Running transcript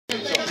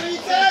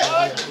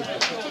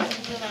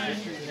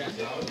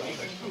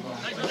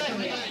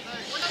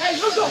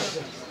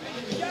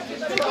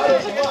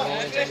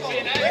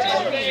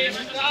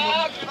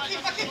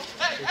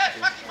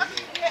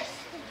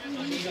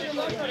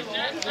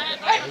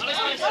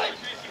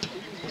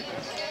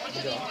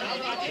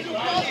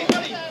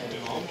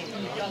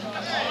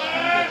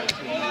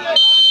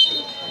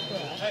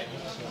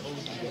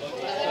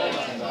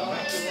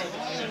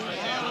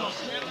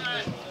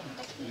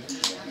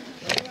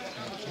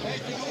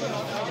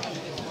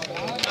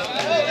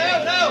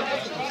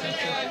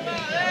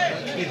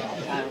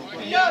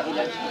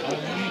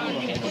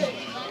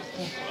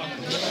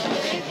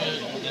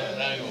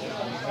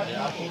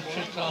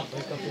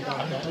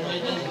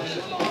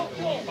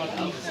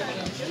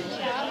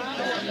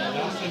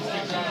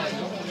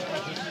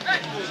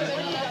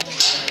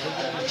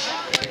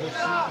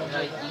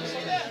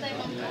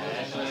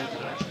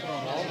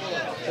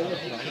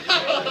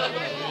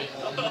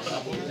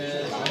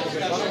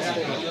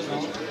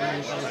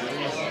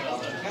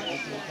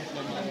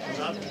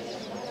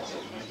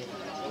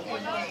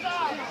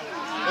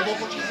Nebo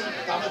počkej,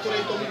 dáme to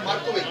dej tomu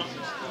Markovi.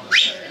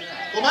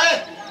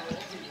 Tome!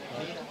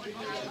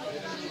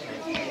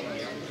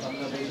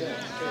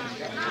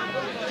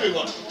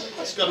 Tyhle,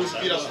 dneska jdu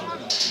sbírat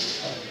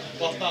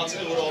 15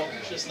 euro,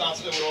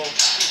 16 euro.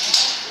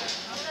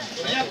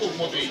 To není jako v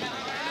modrý.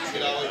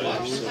 Vydávají pár.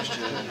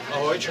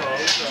 Ahoj, čau.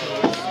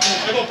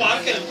 Nebo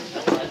párkem.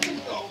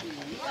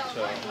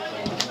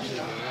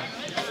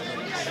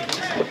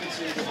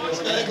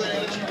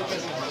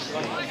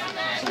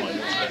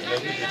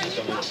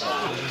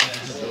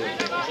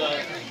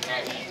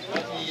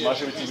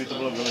 Máš věcí, by to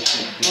bylo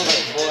vylepší. No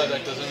tak vole,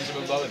 tak to se mi třeba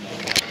bavit.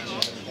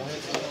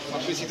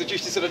 Máš věcí,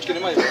 totiž ty sedačky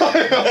nemají.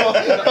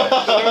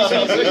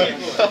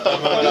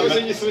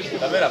 Nemusí nic slyšet.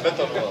 Tam je na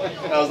beton, vole.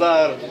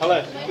 Nazdar.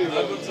 Hele, ty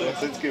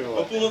vždycky, vole.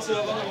 O půlnoci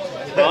na vanu.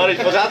 No, teď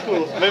v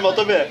pořádku, vím o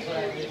tobě.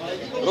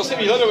 Prosím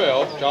výhledově,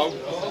 jo? Čau.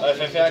 Ale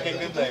Fefi nějaký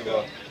klidnej,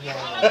 vole.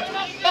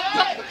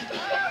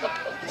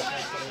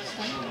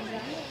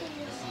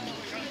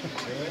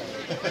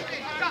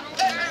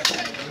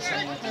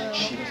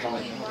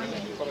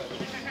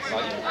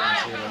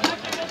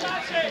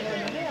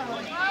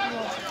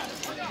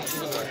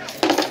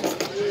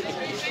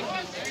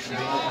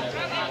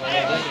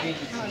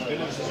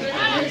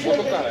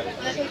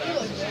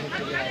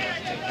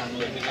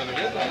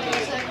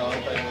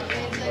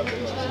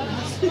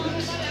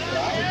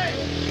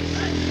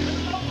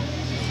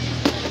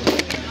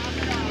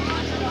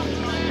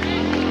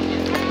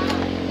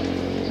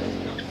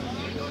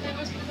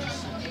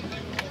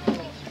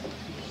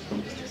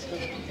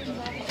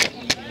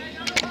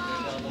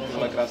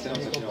 Krásně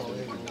nám začínal.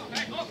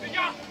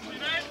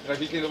 Tak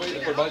víkend nový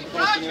fotbalík to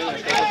vlastně měli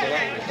neštěl to teda.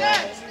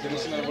 Že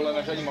musíme nevolit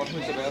na žádný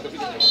malšmi sebe, já to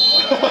vidím.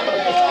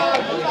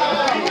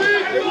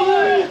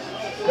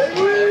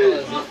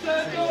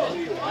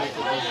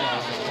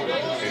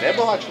 Kde je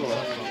boháč, vole?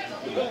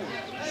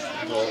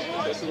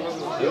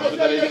 Jo, to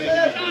tady jediný.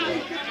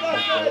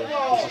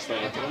 To se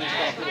stane.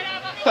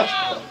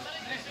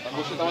 Tam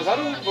už je tam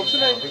vzadu,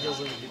 popředej.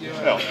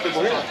 Jo, ty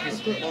bohy.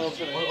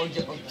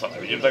 Co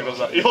nevidím tak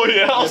dozadu. Jo,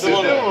 je, asi ty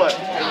vole.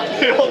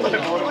 Jo, to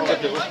je bohy.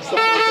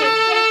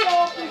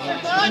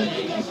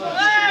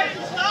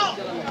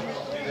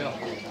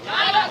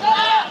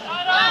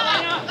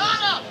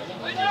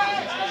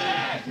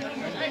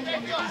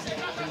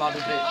 Ty má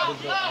dobrý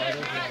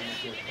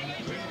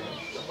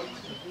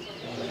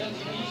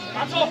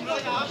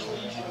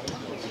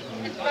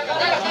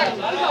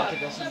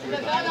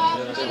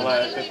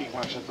Tyhle, Pepík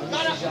máš na to.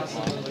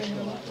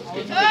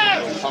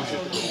 Sám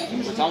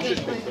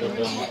všechno.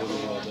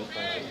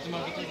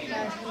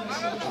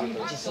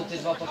 To jsou ty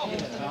dva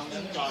papíry.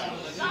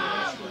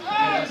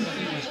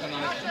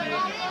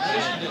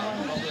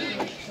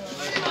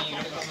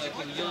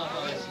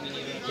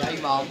 Já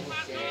ji mám.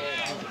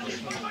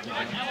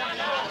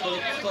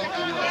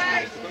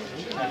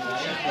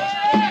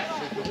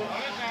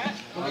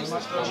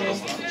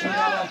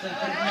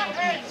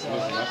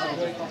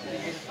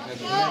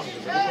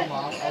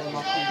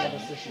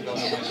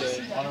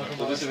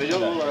 To ty jsi viděl,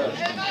 vole?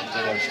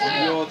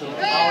 Jo, to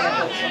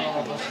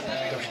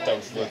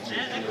tam stačí.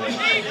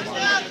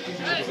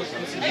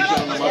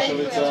 Na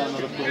Mašovice, na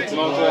Dobkovice.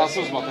 no, to já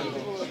jsem zmaten.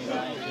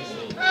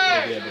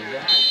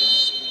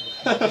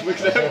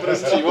 Bych nevím,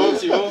 prostě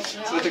přímo.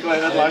 Jsme takhle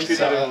hned lášky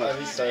tady, vole. A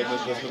víš, jedno,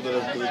 že jsme to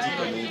Dobkovicí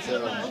Kamenice,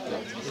 ale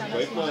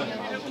pojďme.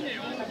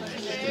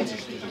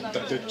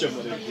 Tak to je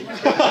čemodejky.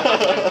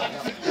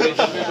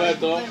 Teď mi bude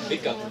to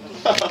vykat.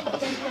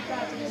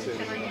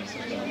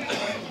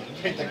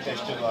 Tak to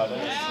ještě vláda.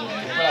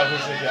 Vypadá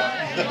hůře, že já.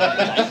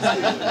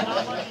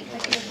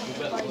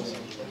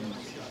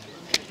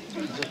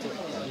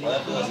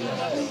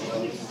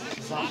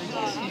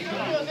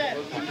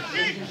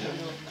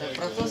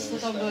 Proto jste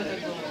tam byli tak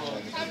dlouho.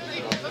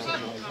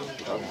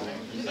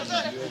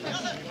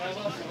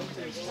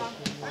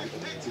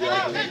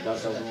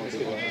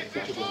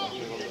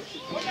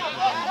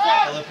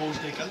 Ale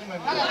použitej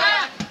kadrme.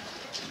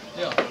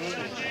 Jo.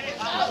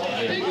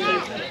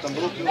 Tam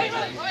bylo pivo.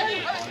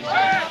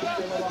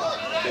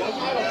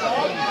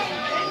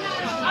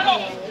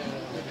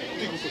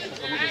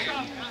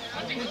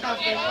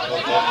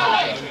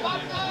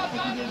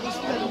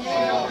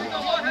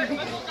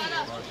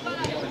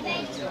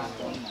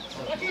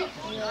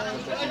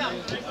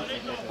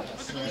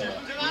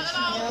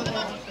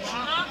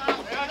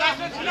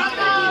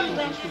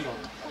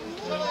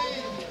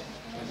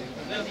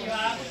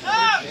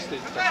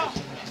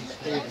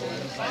 Ty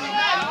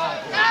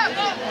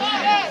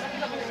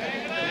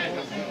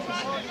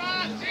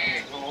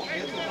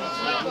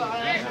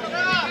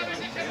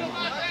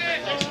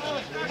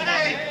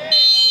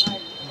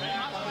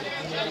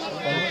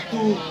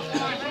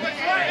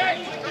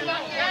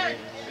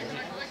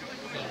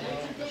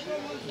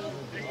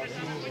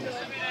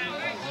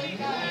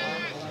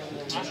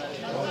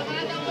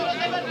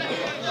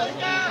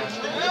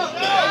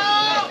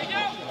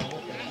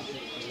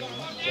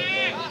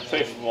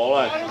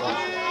vole.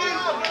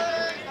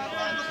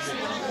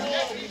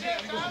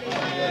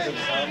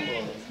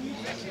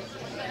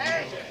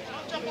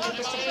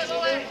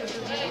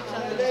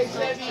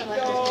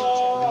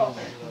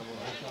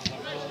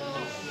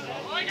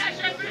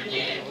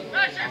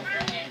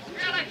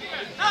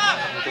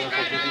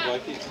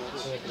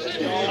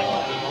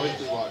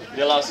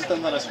 Dělá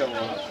asistenta dneska,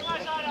 vole.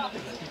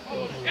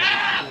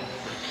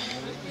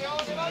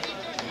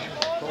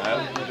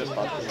 Ne, jde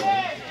zpátky.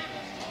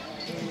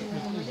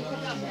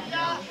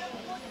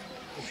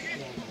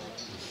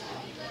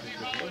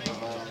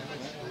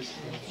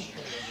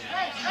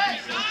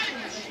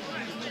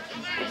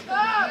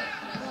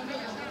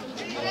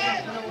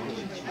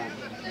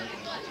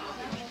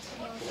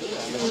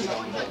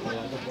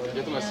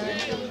 Je to Messi?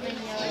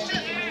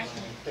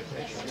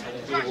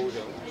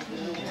 Bohužel.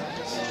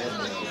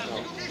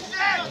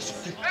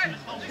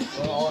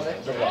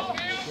 Dobrá.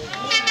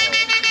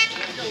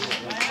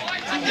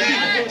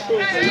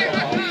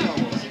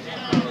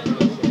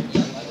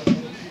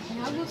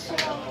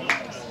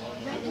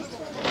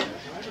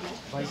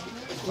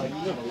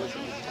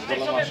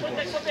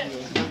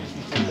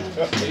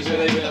 Takže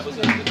tady na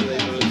poslední, to tady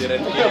bylo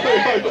direkt.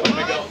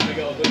 Mega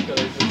obrovka,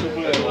 tady to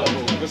úplně hlavou.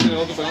 Vůbec si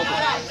nedal tu penaltu.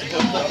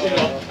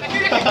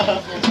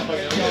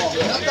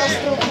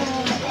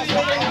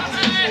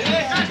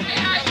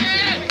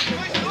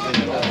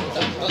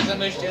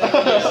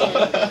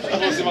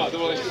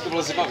 To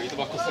bylo zimavý, to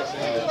byla kostek.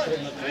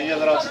 Není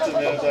to 30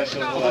 minut a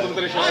šel. A potom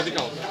tady šel a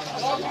říkal.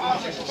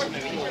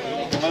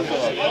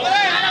 Komentovat.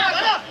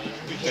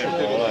 Ty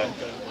vole.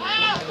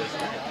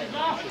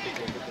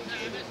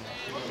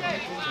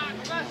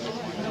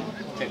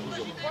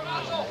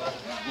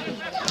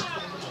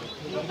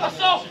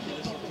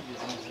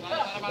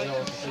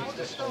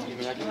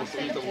 Nějaký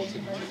poslední to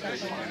musí.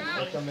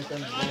 Tam je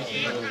ten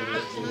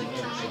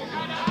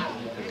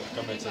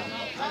Kamenice.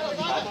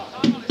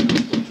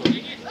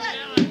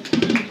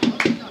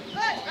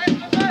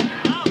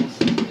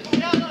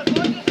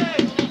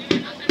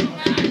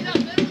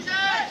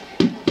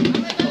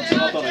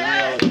 To není,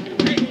 ale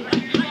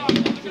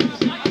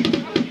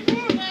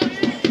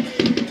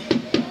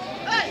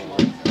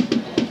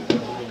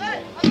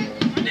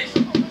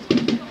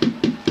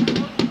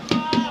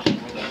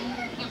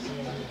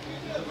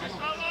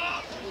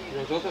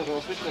To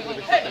osvědčí, tak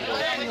kdybych ten dal.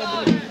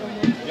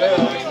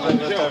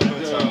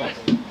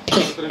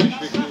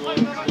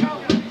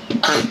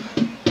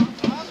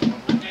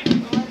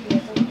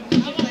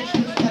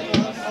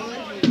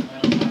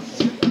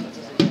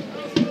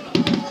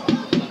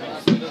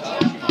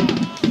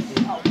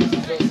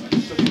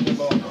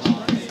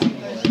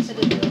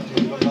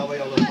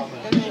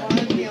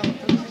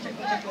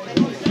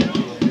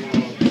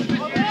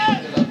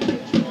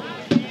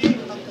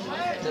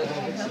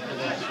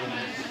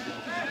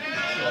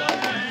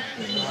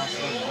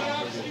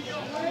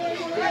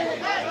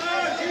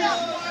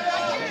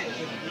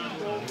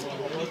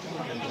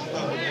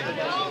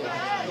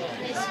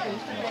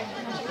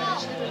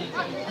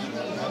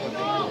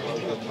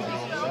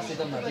 Asi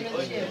tam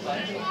nadechli.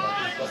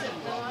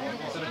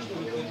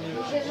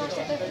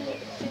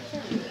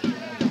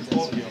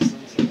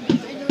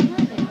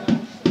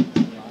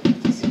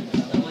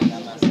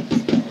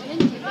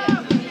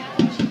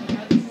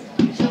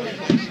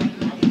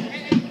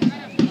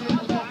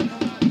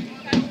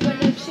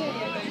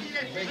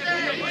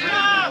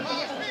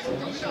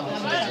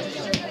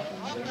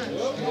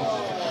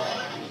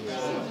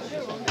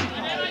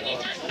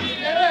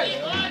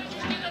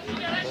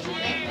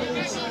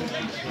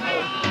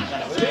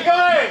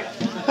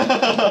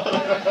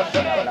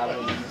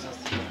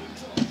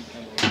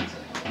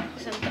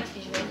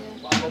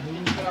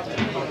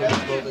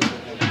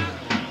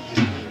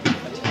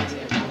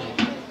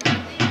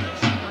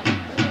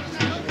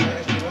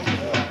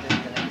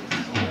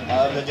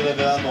 A v neděli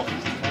ráno.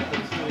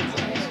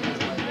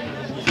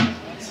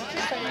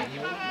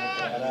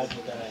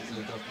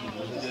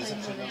 V neděli se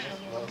předám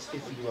vlastně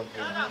figurovat.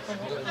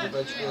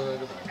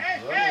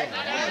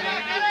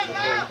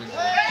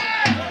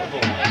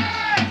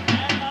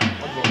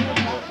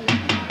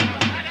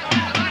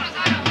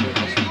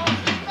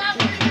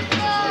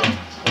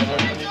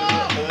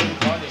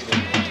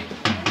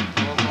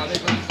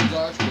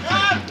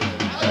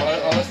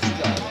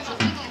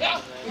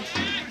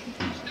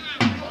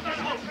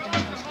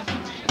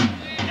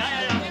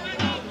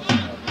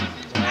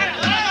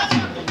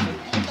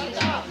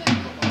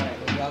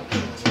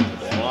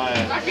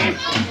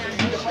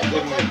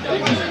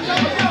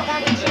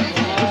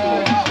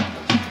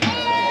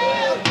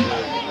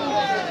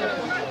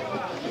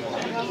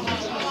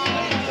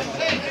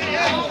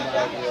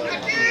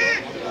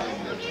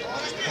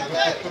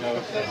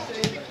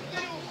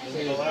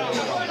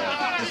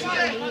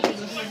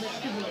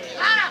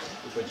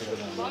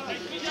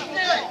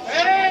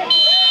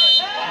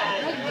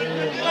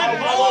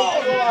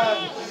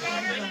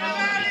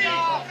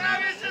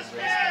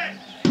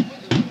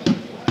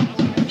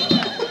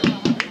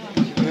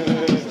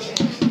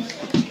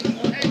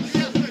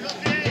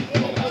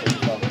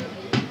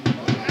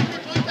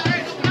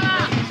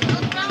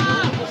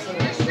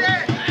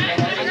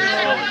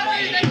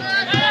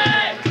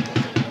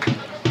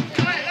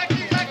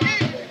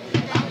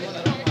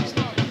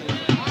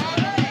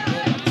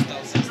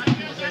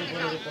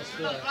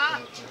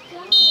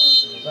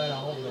 To je na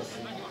hovno.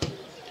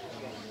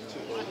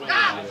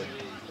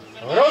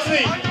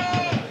 Hrozný!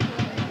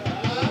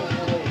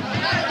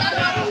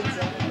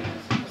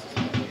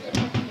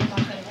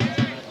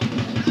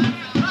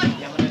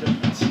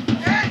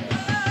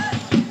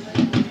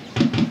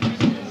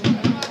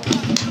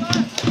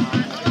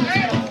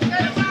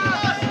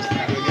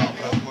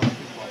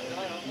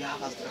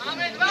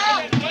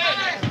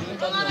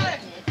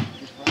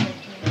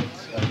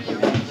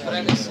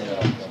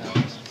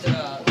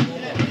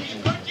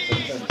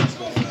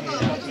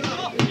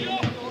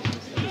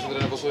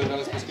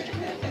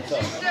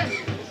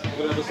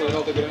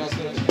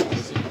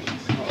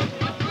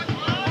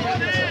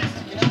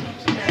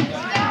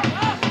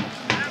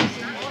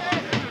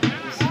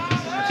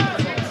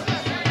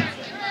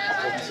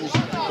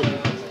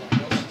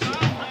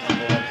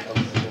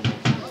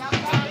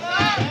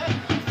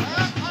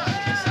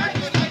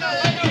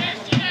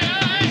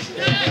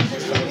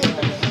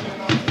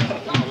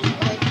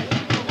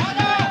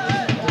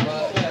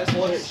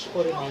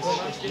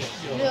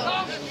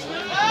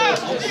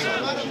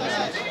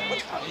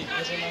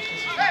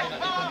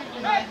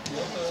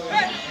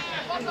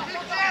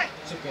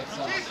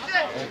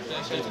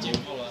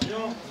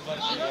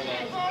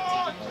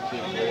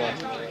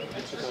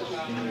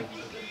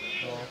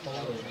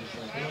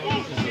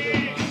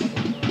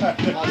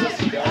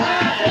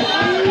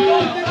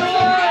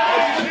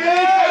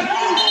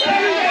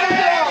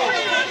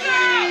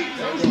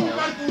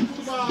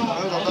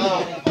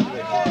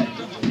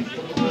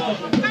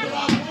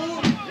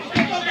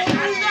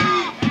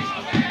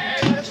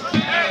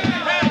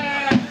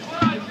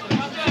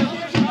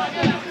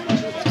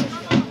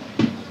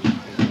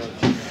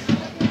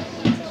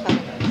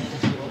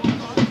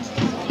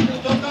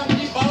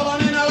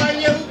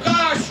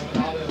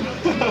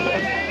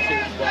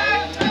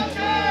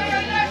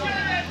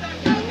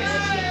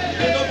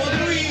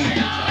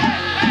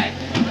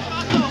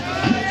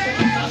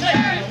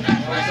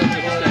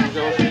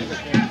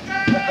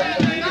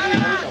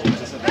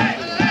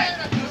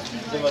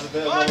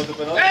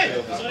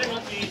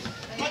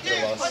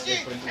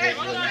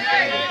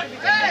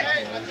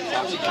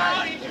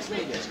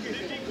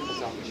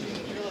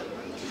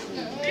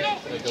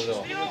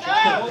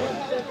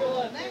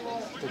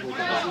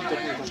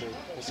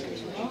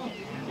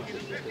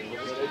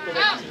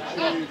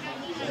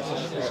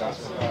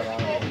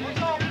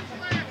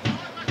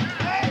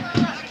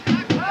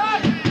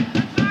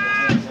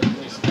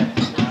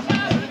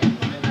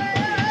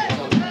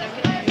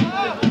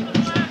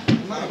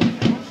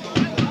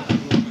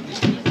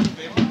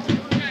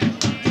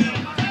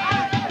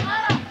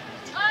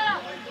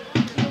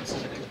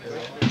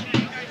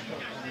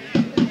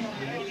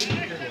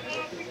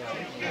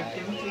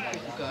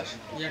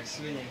 Jak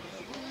svině.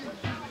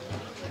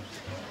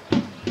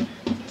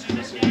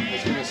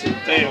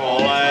 Ty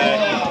vole.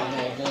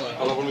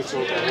 Ale on mi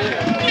třeba tady.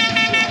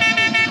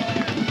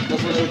 Já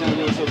jsem životě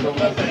neměl se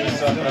opravdu.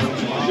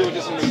 V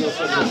životě jsem neměl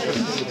se opravdu.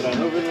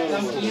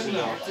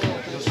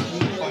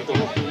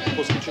 Toho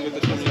poskyčili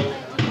teďka měl.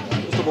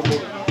 S tobou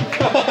byl.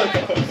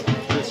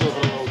 Něco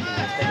opravdu.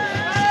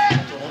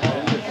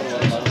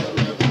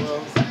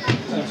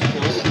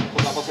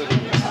 Po zápase do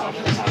mě.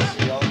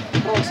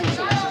 Proč jsem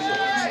se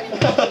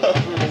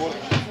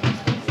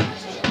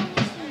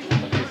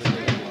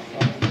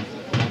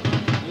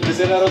Ty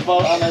jsi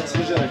narozbal a ne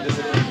slyšel, kde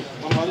se to...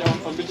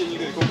 On by tě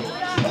nikdy nekoupil.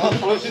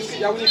 Ale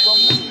vždycky, já u nich mám,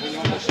 že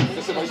mám naši,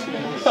 kde se baví s tím.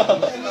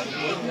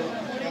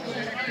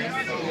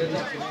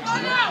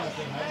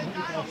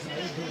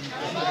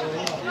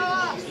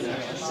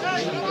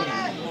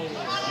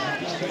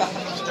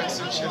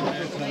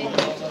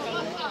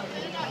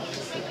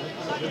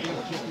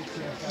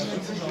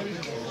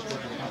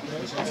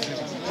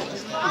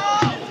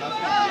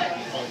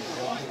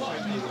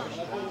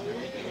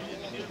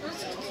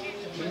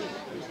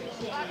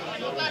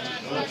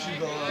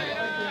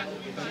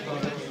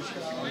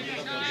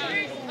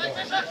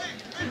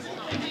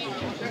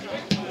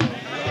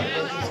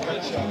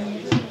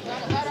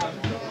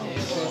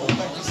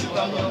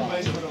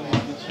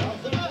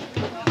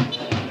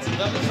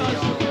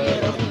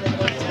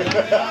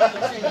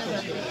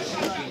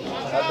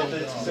 A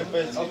teď se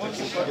úplně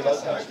cítit,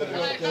 dělat na 4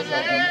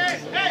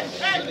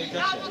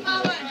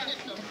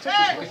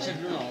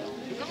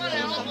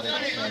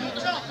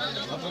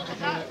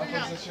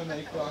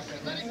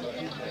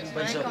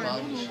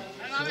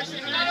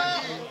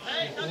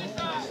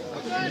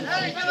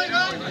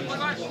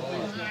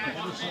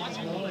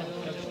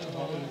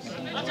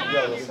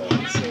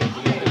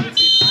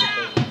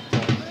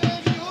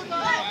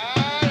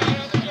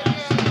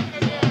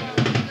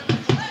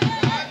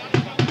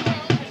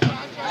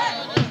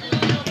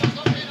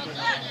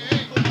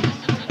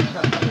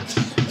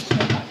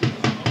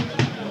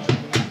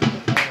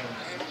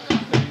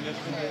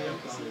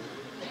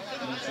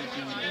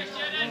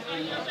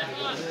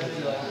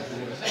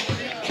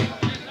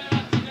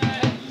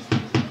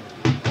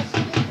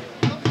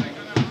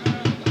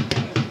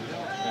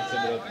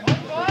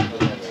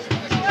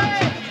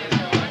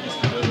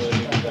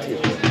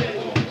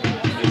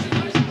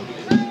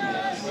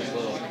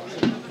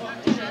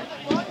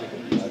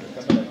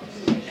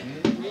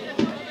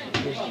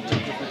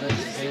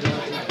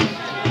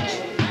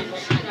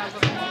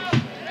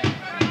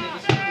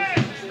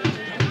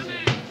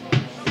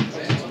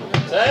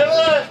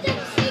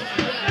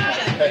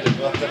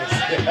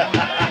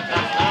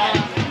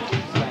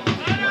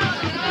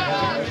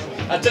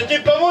 A co ti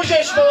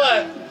pomůžeš,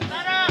 vole?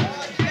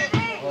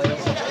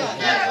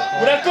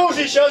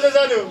 Nakouříš, jo, ze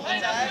zadu.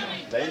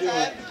 Nejdu.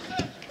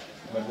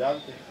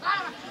 Mrdánky.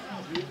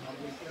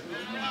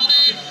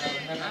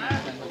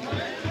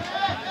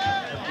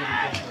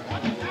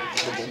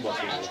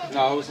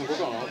 Já už jsem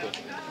koukal na to.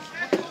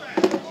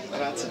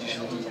 Rád se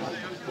těším.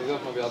 Pozdě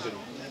na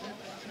vyjádření.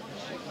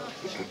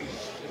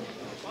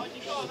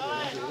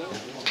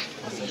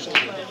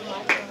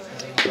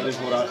 Tady v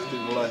horách, ty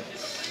vole.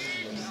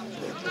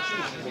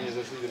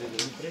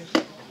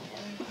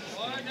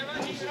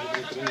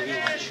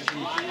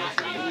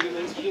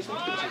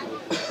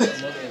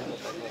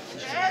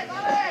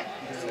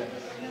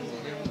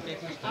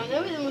 A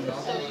nevidím, že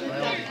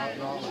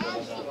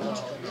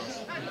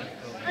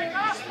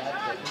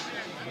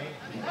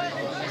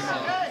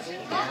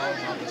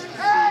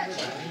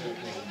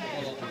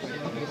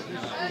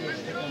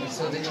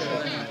se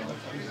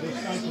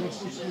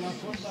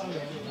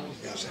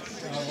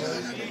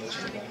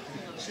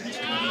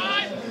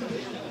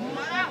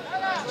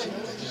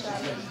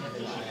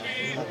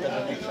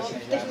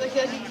teď to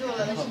chtěl říct,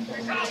 vole,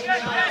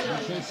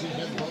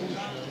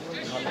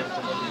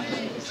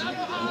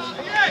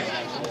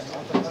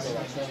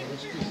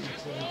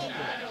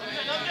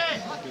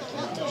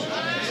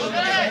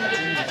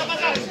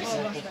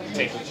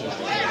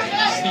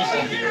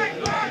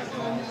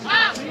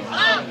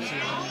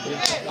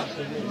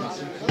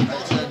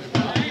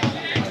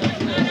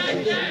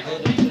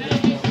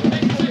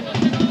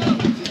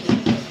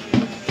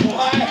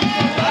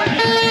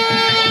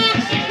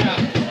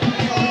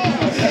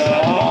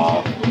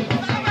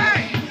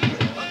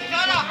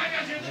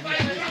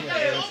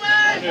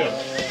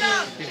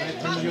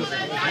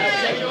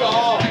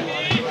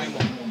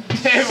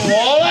 Ty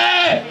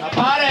vole! A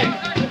párek!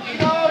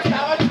 No,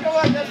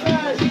 stávačkovat,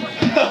 nesmeš!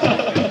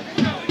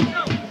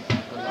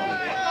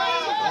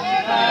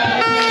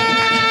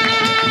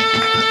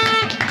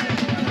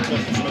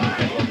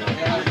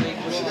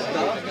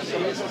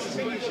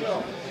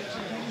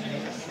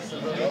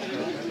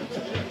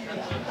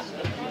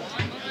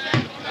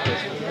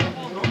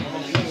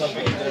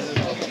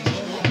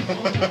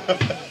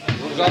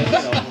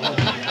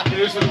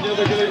 Když jsem viděl,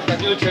 tak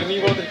měli černý,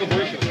 vole, teď to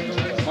bojíš.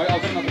 Mají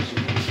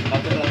alternativu.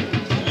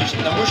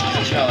 Na mužky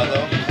začínala,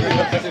 to?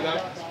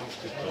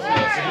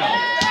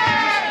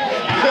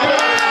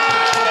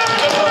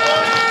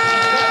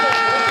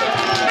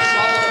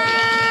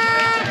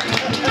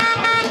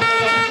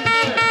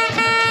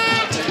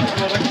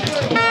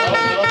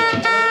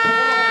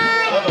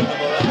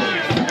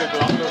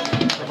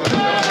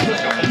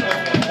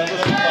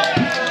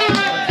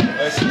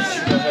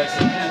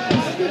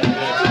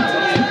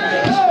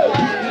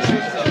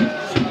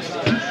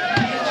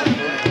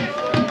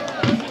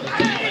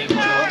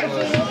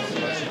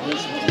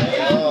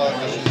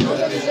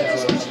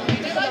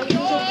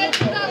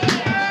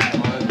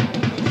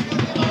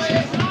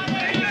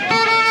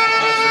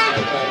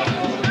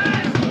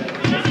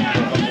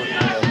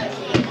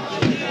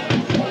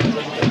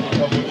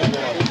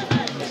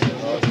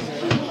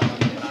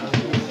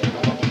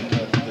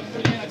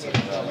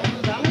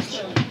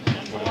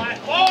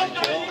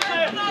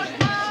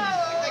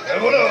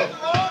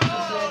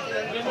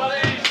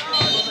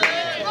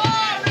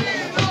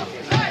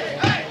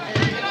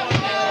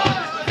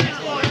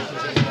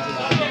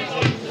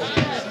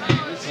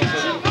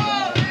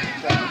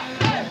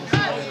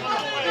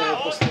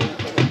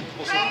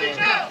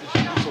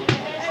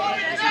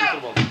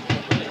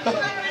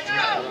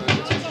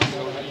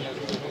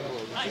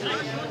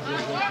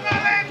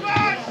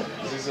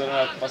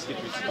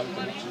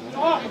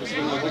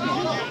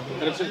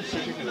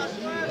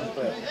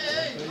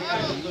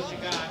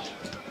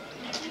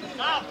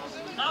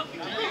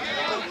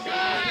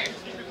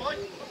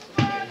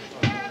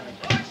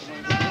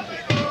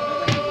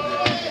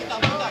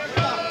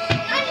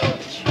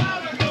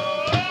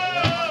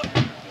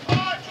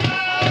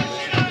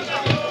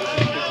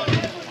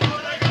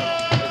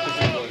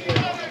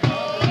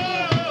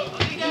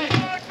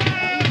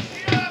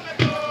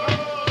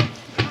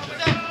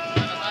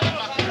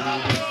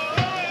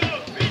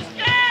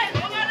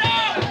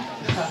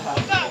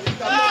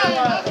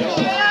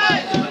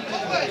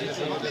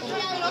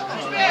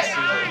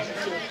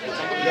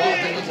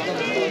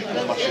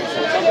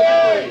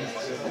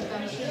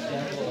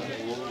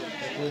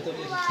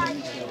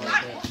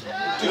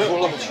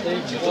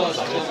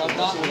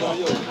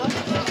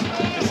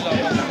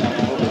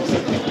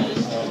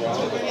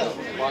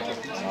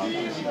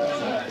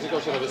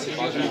 Říkal, že nevysí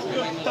páží.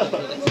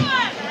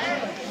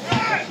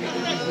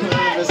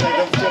 Vy jsem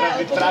to včera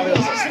vyprávil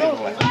za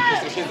stole.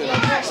 Strašně teda.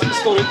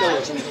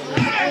 Storyteller.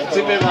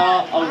 Tři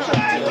piva a už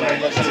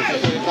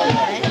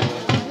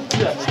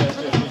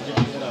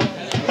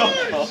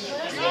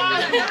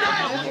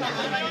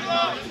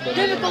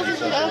jdeme kouzit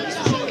si dál, když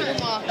se sem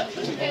doma.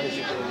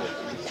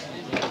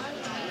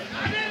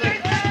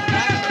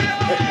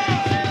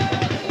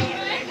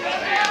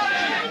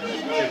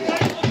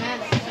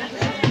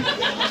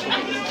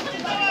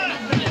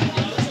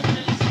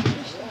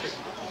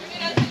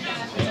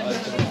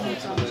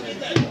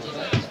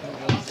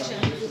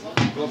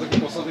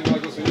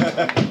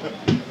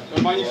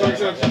 Normální člověk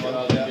se nepřijde.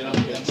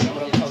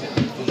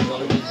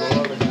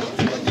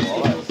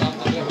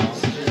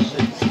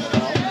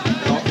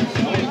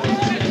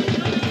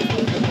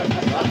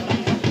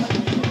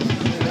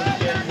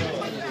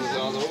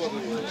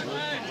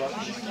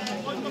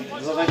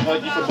 Za ten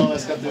kvalitní fotbal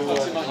dneska, ty vole.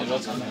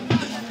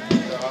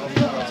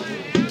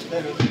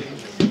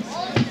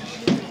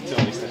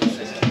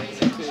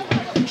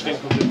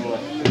 Čtyřku, ty vole.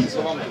 Teď si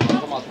schováme,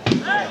 to máte.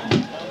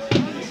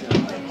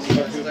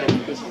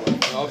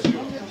 Jo, přijdu.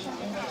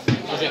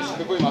 Takže,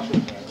 takový máš.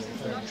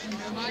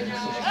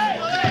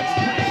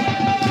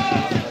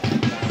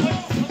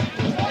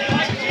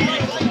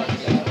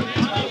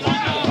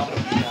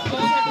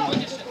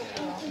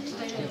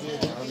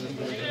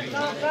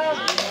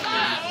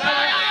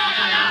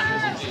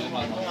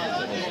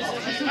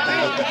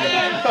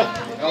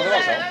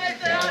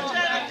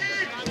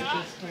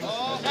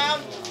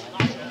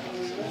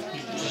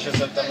 Přišel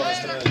jsem tam na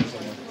straně.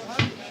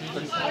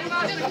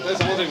 To je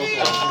samozřejmě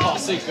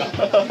klasika.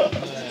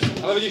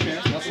 Ale vidíš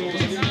mě, já jsem mu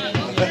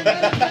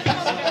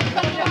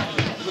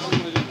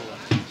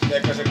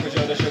Jako řekl,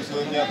 že odešel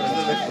k mě a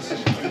prostě tak.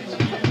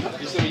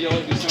 Když jsem viděl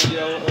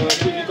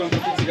svůj výkon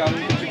proti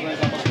Cigánům, to připravený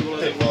zápas, to bylo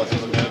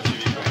nejlepší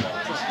výkon.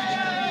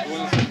 To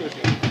bylo něco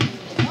skvělého.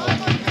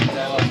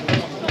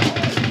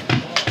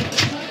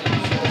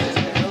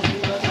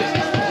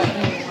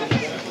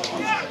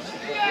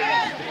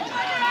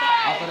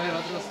 A tady je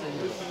na to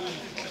stejně.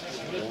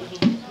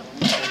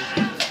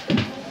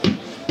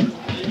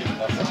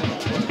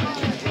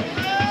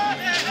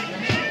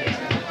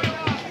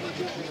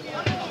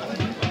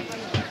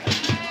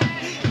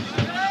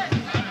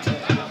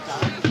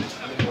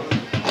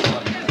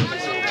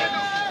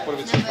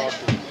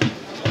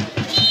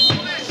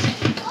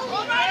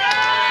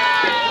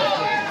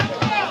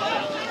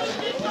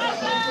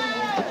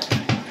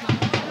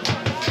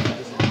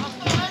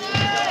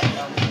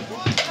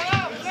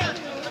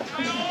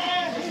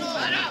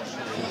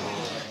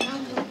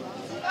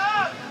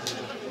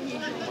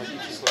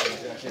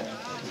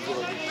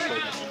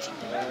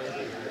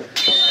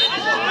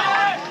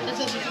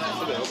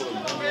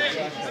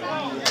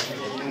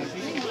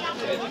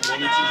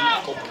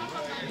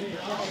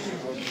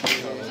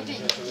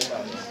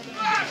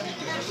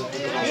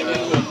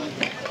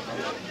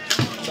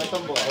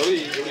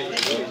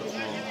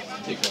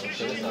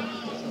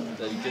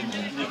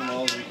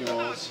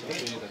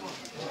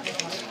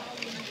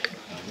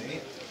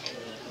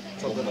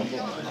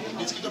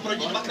 Vždycky to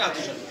projdí dvakrát,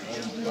 že?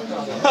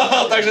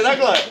 Takže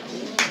takhle.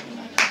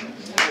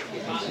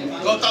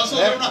 No,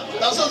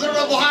 tam jsou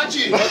zrovna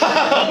boháči.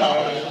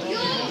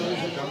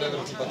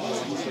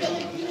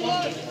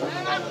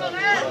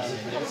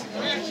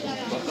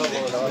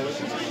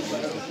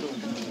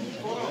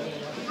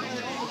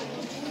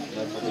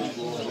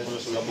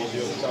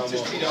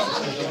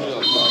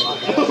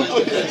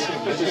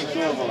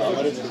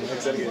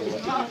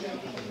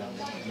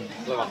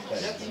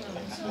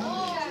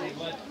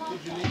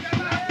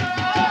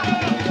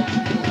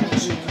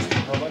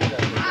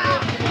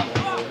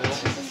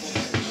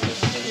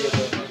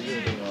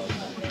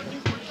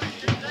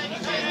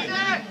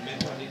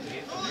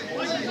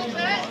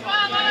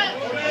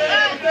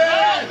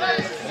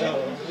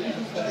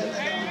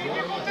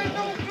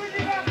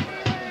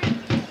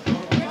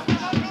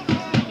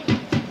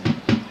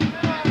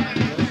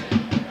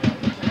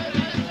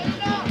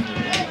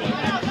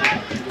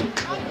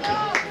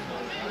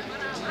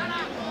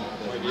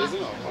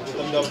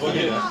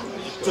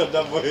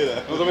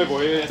 No tam je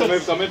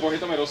bohy,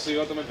 tam je Rossi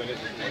a tam je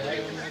Benedikt.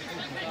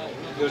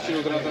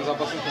 Děčínu na ten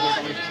zápas,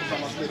 tam je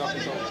sama stejná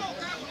písal.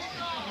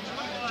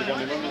 Čekám,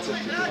 nemám nic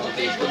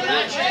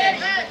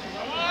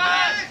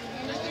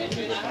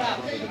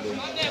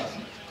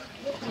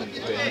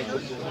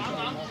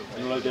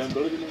minulý den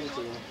byl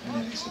něco.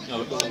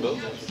 Ale to tam byl?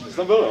 Jsi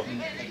tam byl, jo?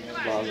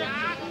 Blázen.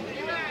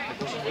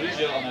 Jako jsem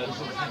odjížděl a ne.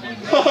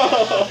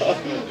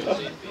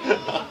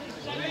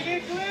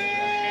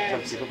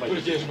 Tak psychopat.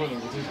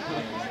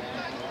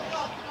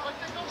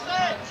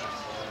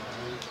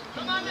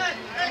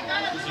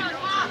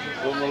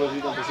 To mohlo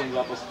říct tam poslední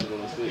zápas,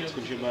 jestli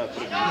zkoušíme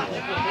první.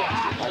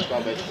 Ačka a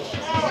Bčko.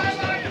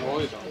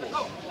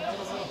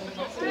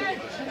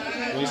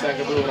 Oni se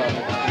nějaké budou hrát.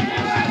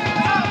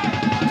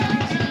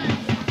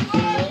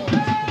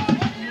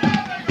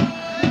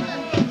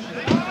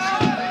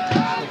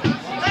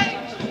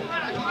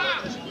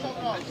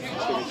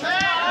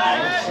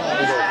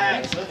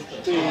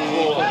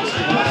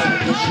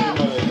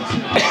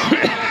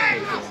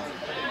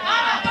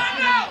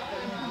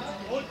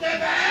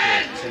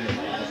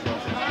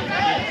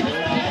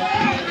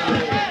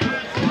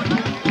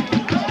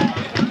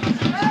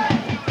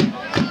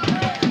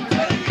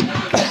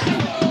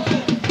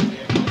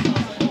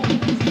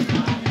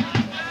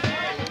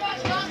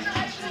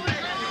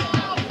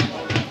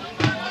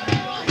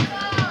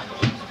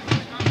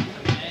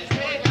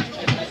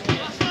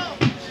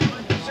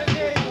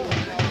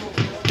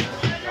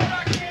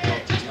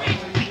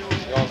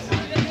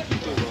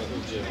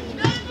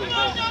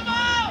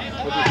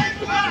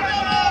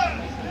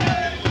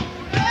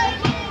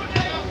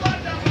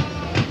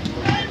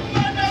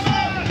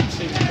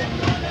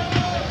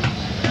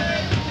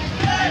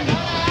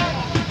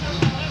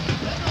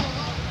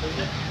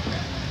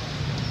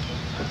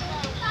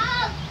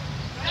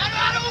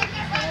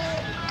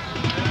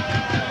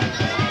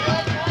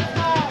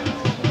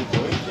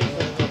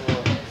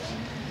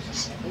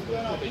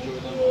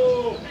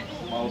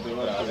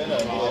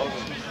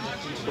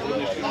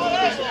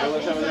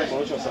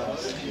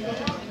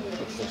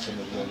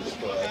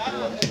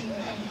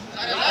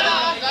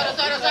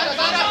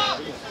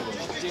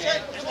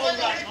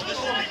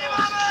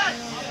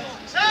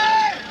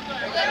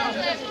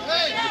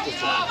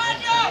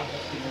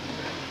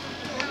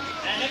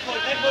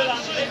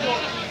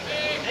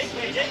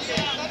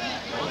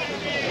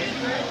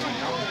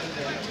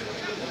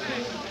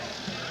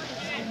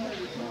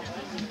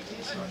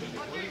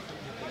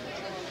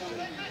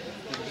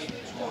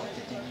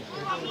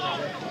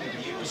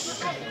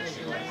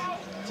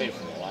 Safe,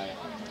 why?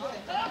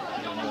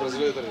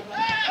 Brazil tady.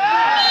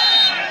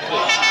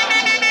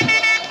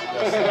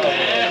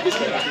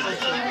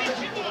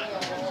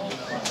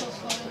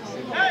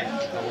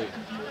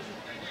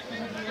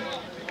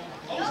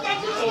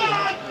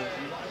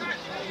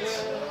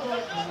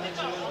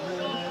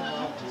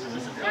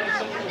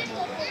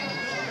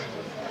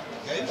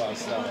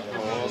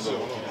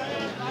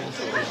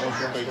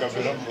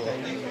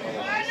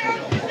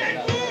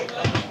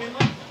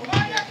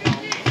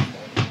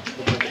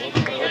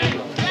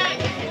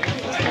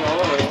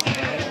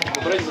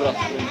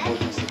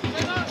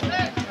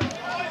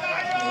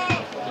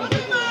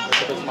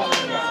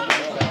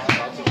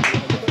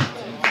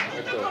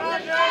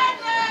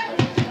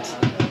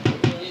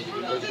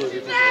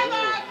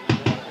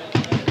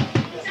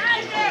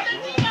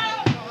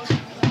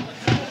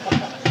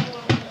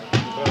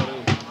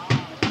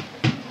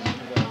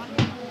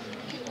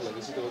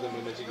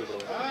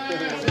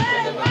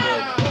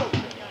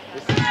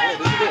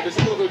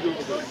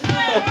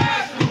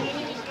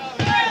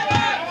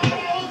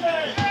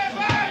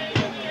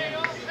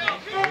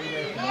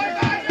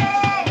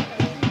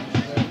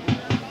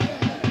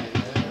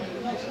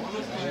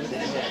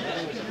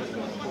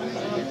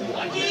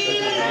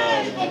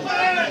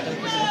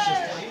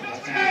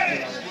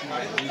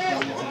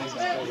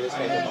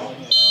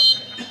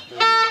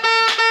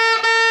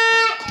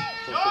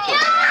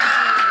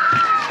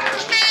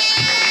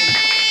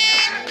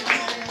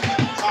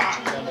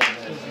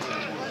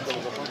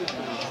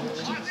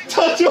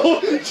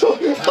 Co?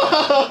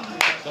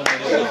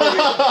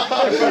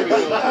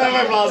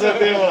 Jdeme blázet,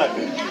 ty vole.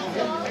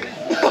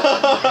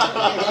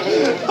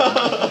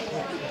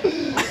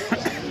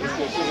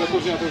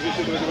 Zakočí na to, že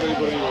ještě to bude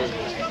výborný boj.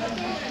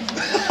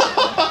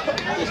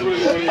 To bude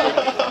výborný boj.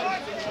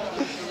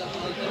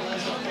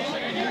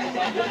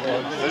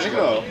 Co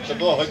řekl? To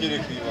bylo hodně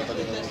rychlý,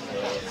 tady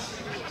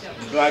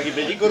to bylo nějaký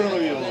 5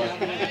 korunový, vole.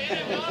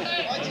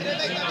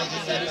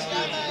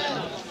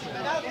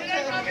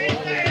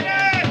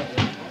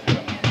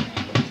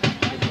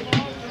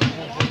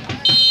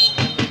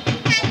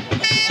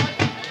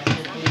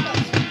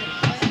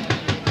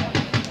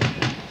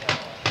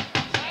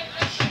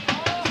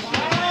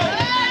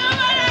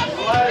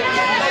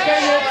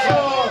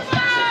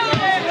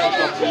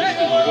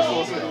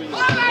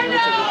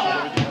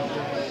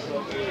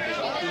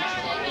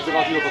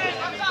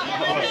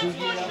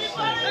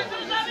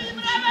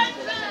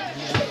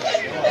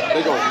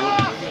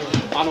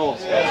 Ano.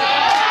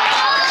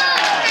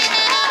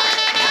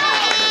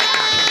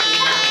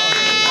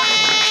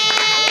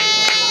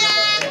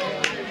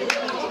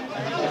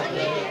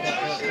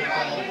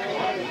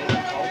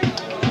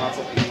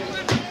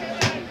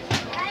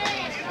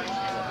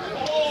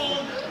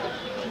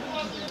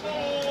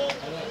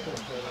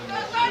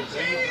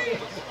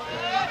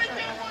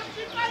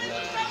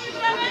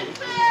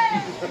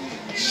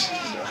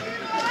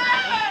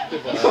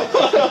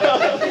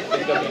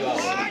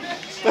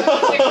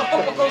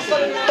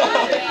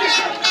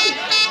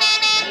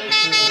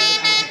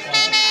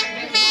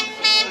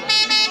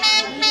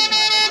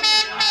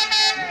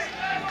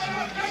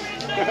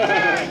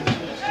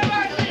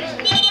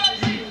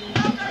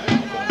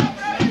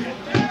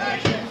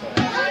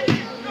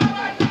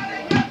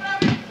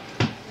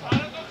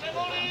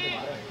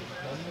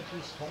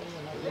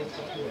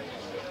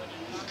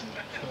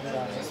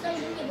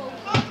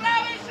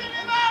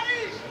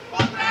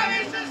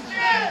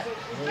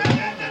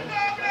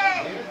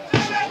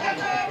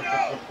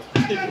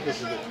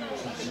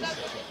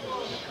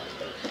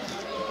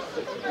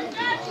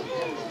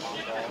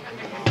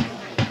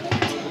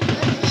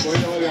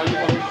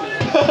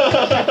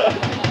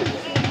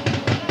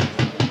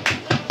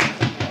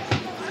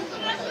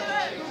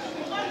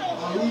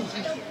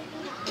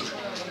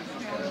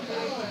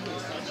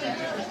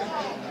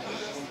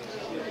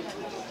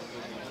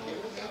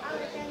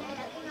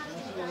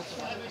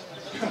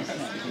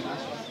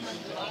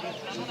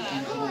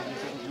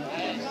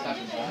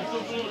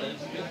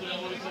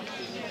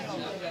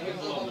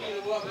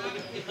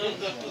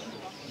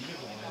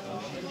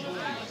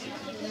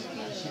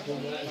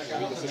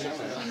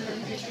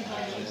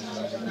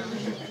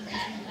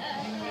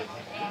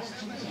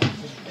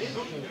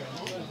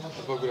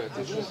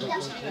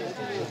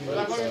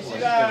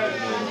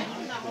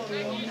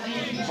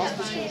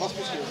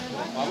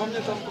 Máma mě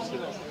tam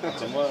posílá.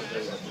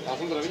 Já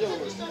jsem to neviděl.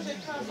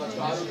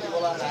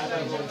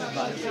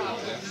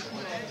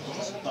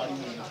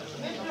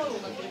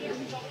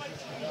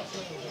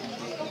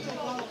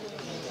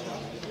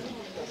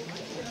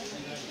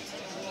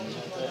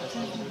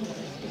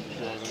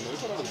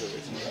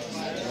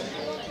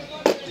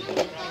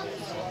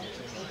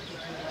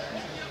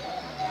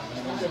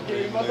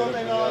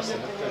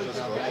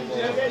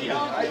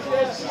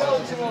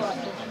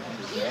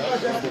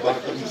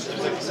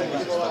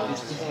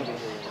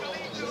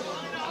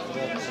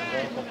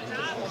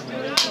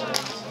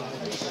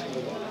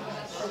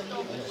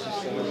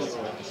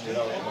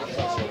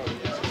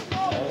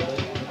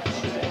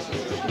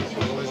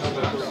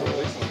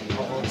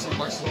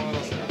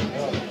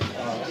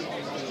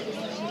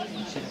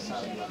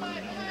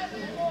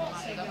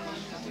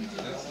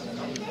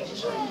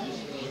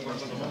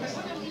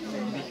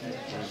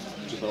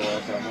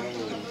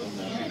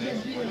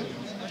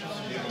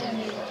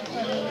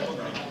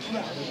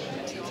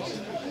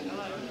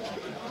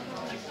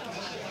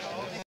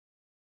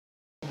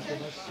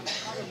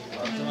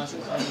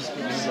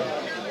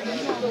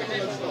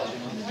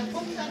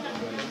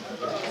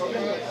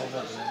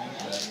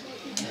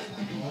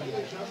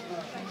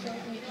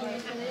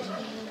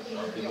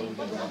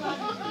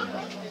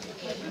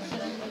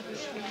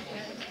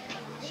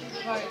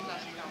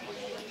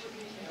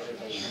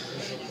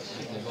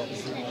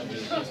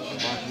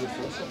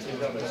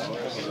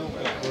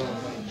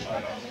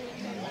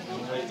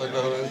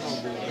 Takhle ho neznám.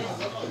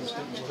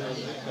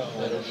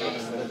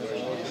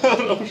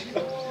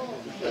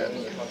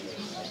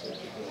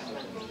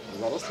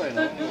 Zarostaj,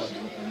 no.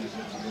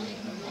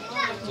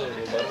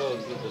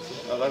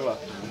 A takhle.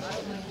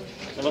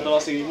 Nebo to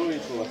asi výmluví,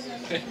 vole.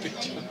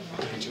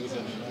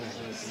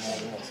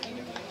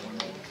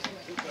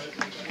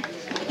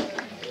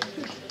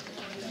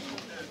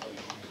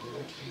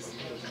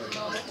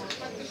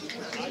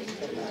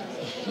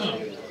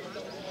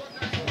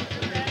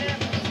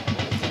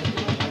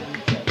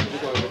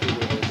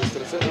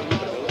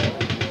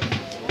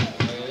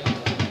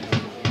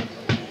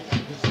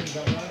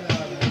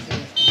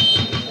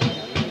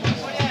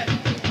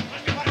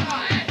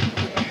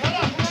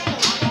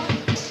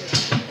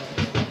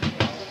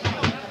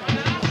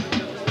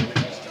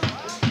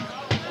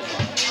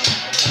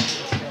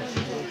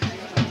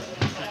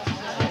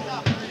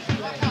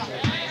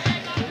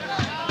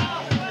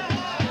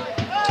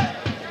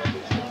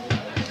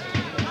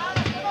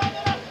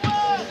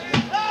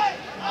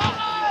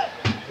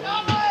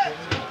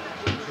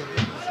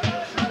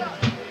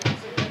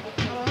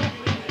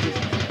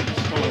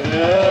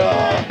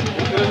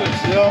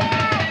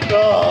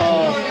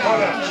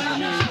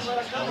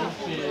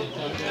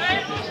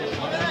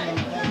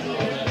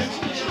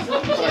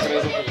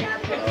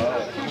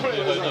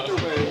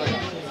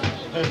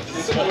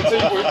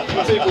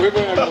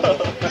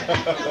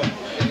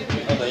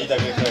 No to jí tak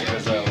rychle,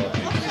 jak se ale.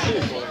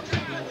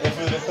 To je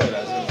furt rychle,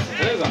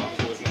 To je záno.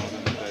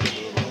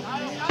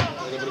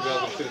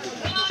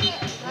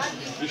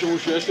 Když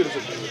už je 40.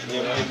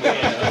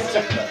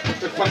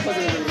 Tak 50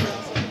 je nebudu.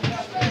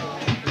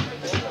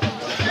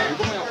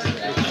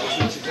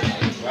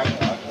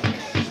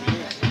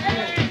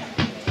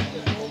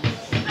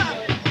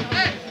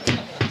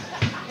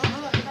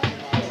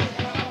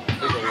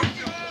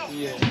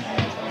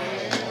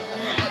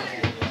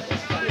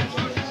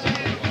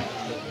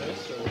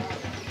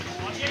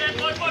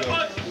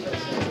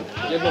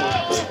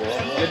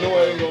 Jednou a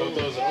jeden gól.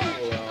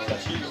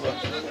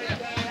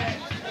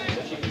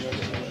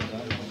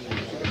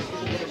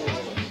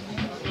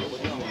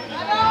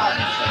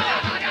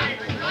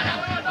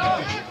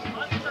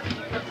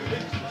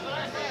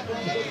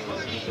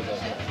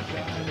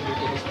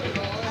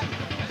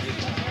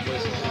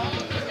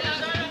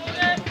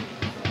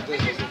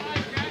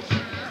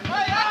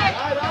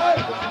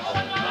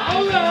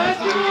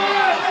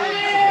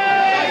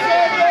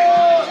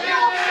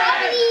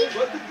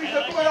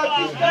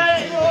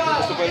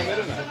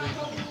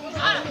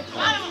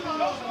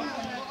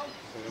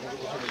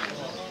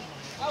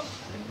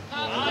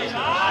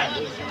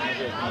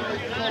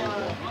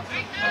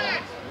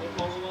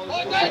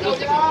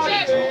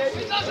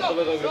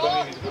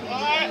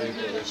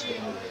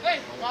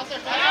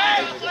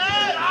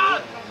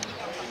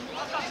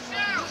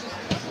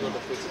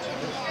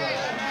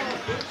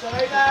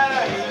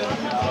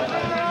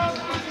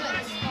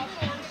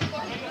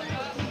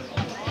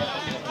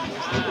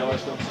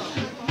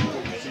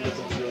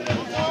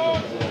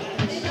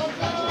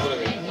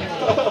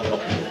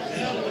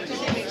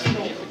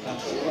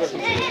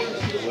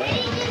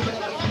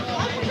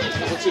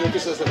 Za 3 roky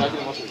se vrátí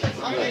na maturitu.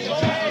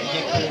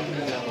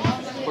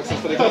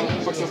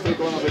 Pak jsem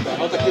strejkoval na beta.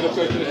 Ale taky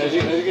dokud,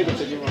 neříkej to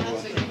předtím, ale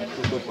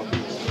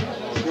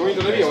jo, oni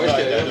to neví, jo,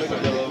 ještě.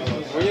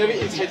 Oni neví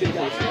nic hating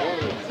coach, jo.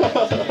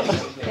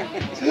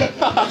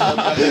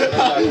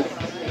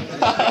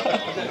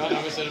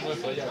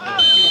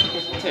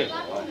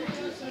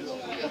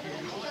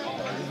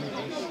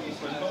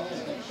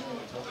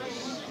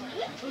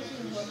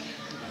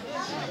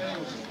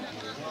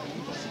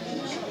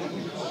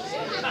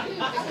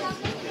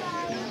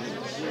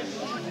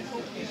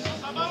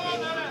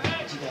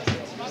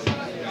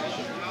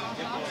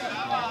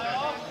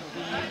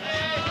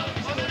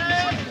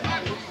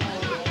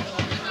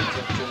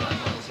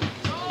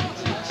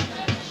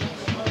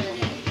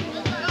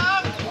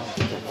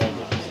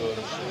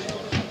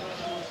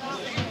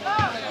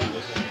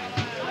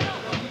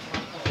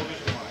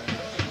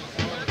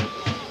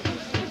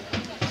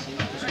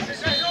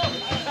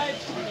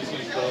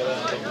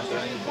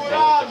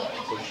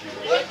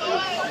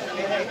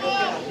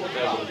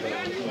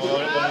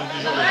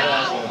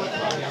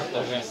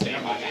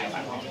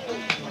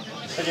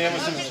 se ti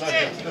nemusím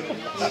snažit.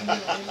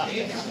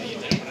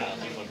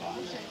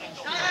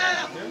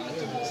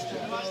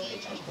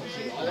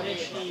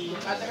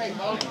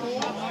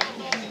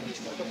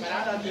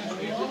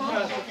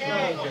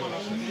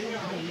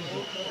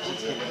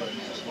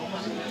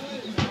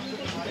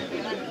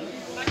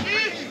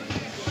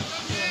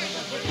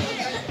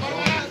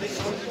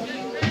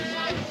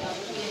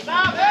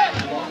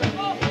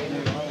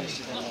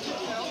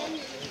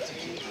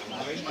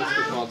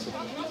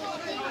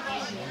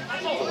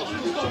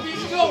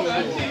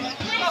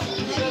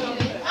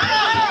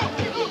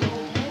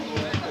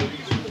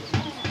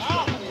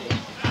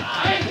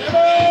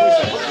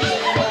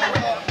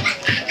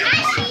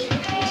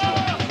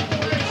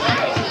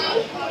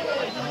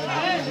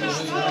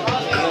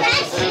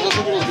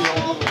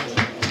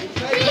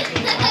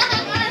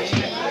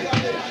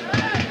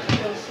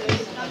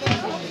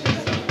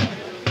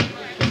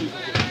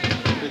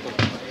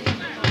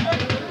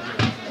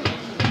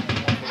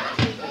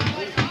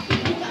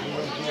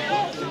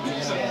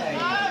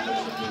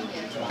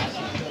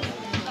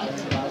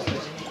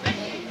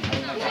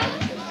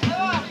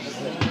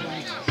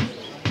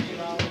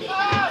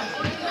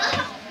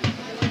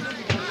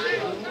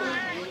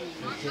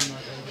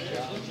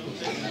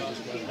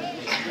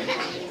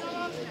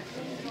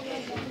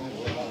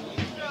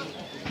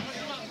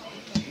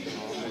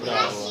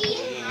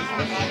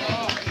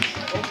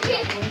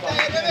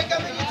 Jdeme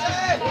Kamenice!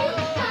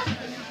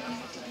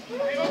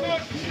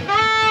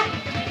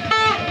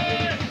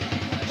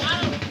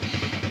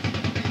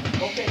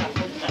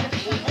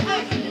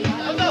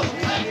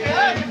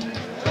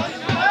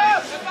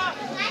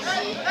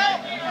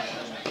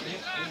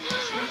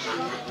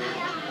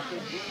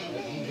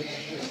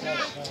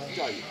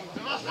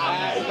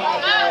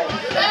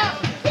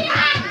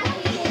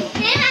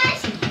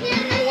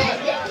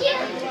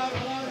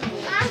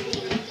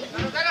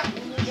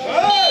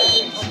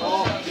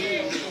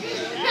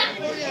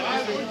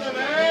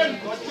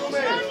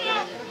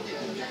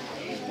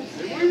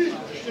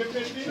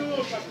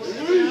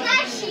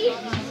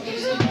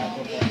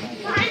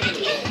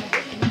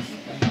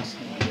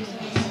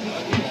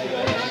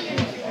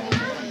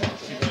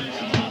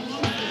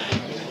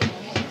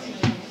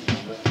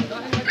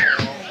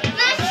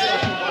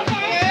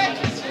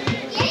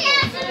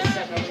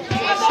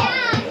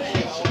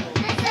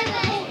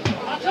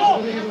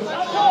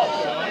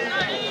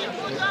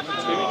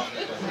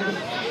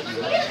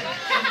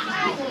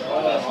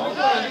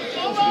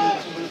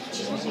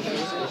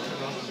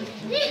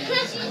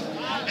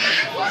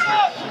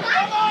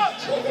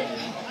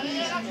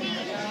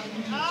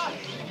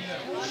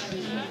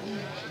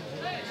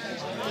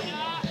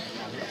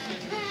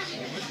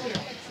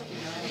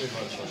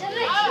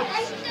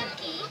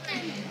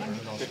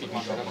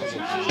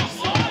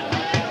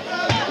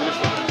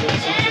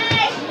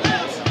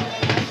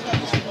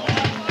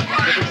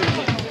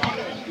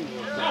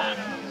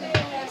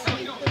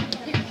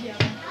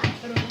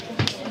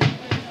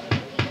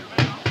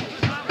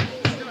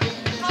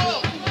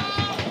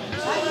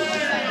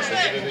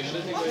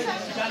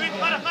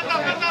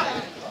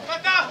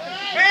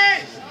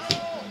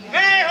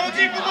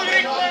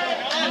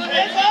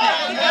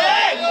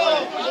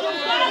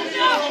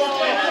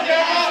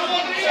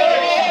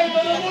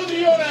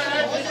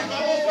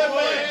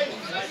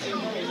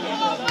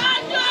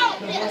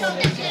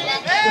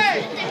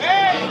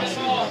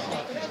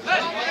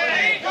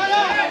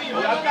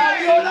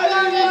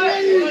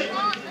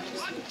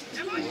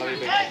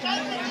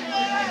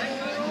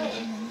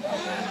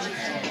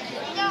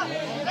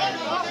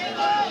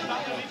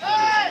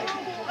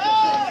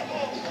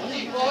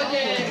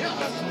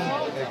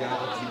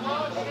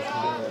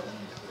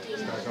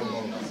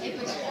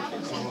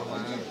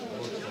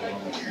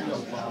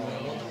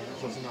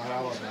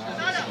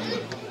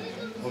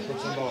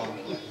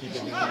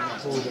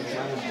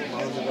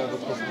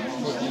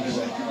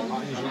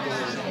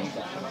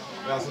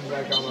 Já jsem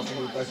zákám na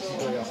tom tak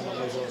příklad, já jsem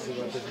naležel asi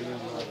 25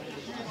 minut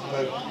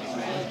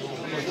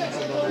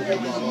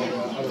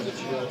a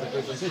rozečíval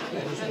takový to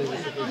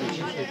takový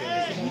děčínský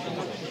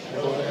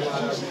nebo nemá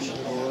na Děčín,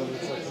 nebo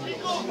něco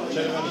takového.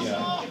 Červený,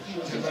 já?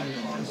 Červený,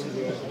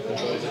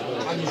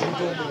 ani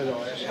žlutou mu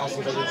nedal, já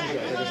jsem tak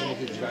říkal, takže jsem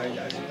ti říkal,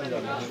 já jsem tam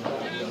dal,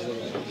 ani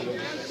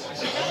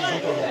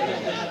žlutou mu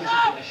nedal.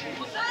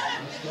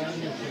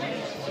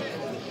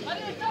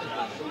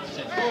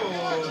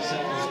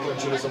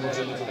 Skončili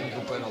samozřejmě to tím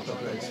úplně na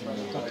tapě, jak jsme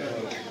měli.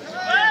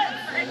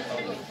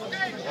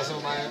 Já jsem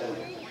normálně...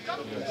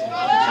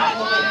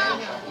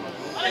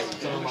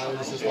 Co normálně,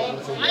 když se stalo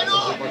něco, já jsem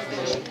se pak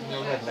měl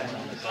nohu.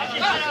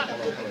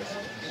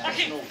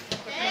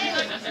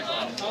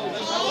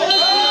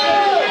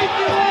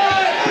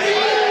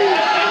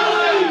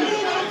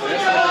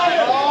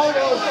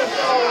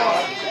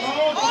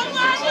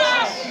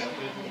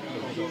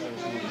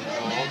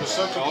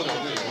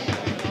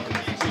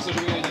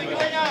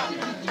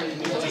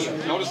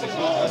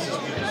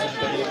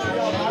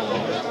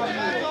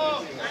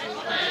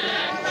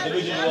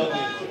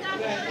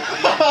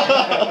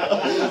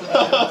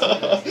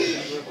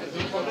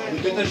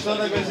 Kdyby ten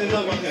článek bez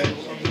nedělal víně.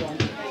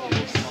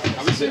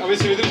 Aby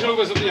si vydržel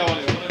vůbec od té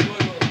havany.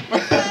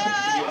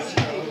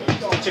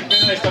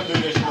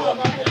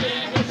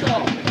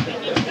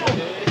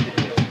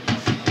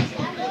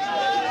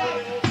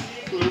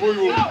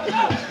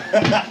 To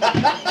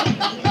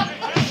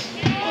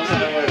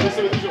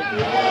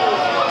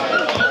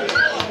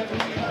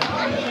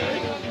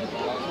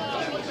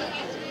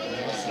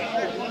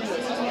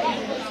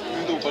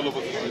upadlo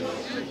pod tím.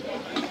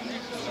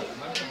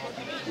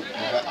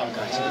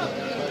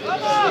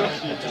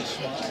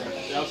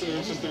 Já si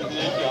nevím, co jste mi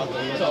dělat.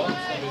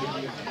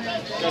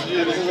 Každý,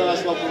 když jsem se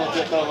naslapu na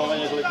pěta, máme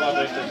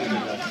několikrát ještě ty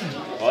říkáš.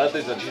 Ale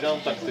teď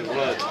začínám, tak ty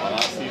vole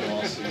 12. no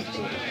asi.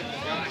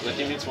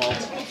 Zatím nic moc.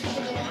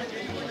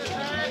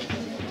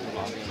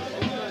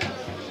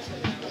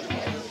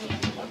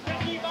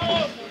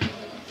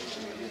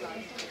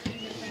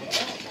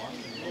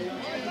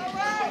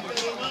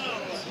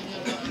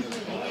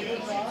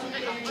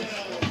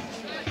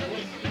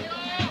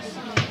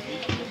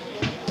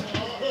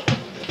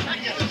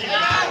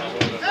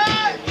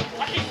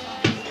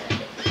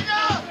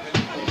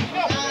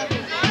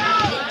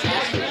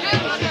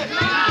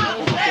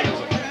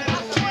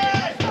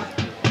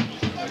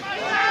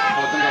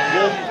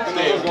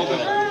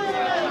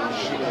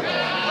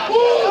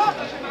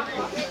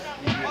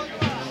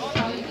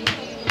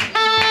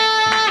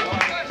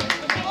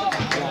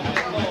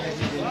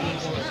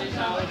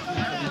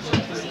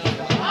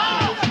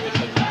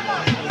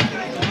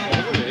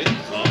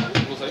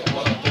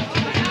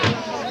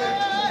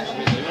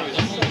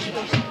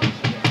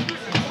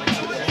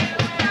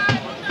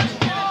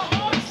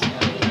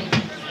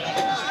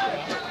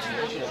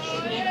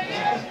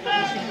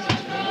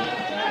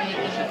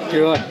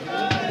 Jo.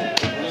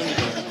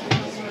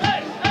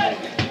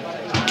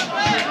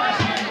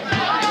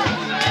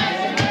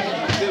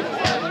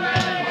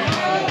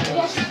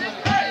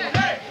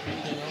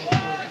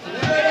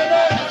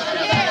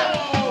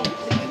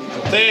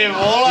 Ty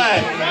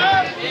vole!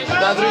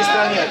 Na druhé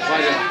straně.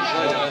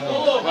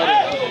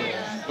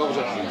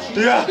 Dobře.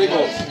 Ja. Ty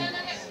gol.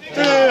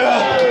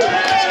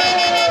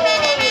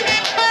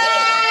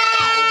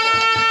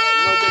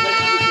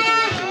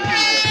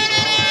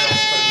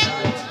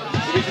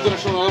 Kdyby ti to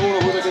nešlo na levou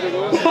nohu, tak je to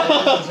gol.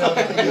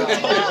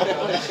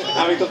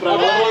 Já bych to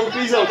právě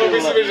uklízel, To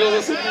bych si vyžil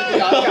zase ty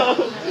jáka.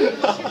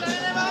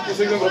 Ty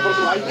se k tomu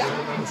proportovali.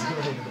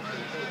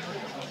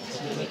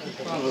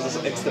 To byl zase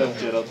extrém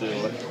včera, ty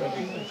vole.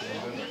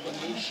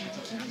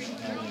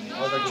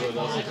 Ale tak jo,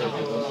 dá se to.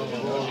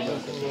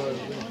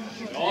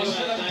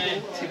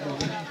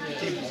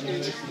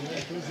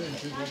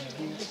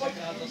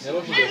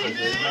 Neloží to se.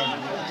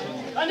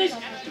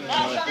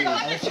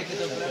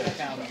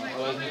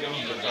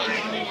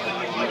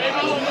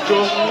 Čo?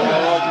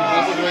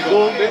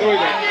 Dej druhý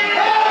gol.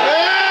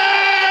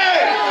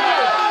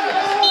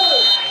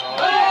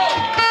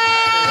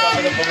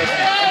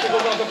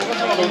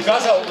 To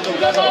ukázal.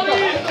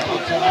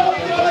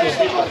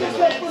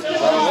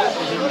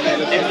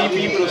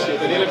 MVP prostě,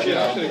 to je nejlepší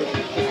hráč,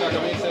 Česká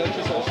Kamenice,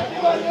 Česká.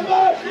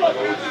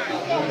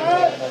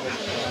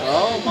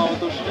 No, máme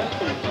to už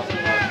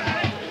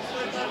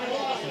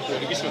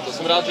líbí jsme to,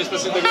 jsem rád, že jsme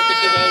si takhle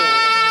pěkně dali.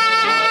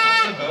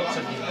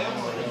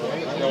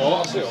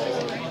 Jo, asi jo.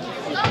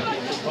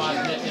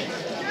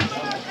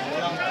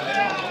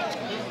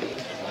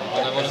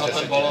 A nebo na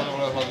ten balón,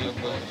 vole, hlavně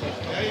opět.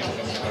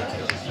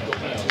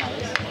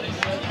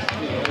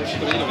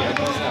 To není dobré,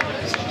 to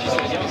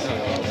rozumí dělat.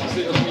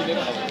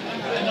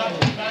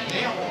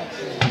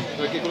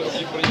 To jakýkoliv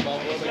obdík pro ně mám,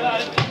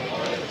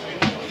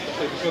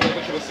 tak když jsme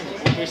natočili,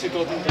 když si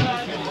toho týmka.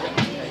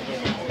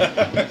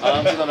 A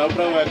nám se to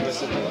neupravuje, jak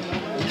se to.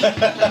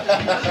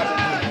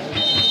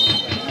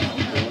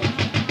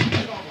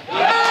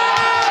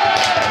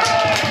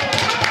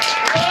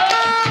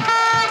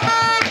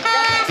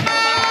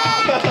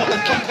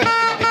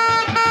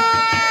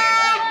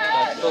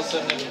 To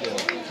jsem neviděl.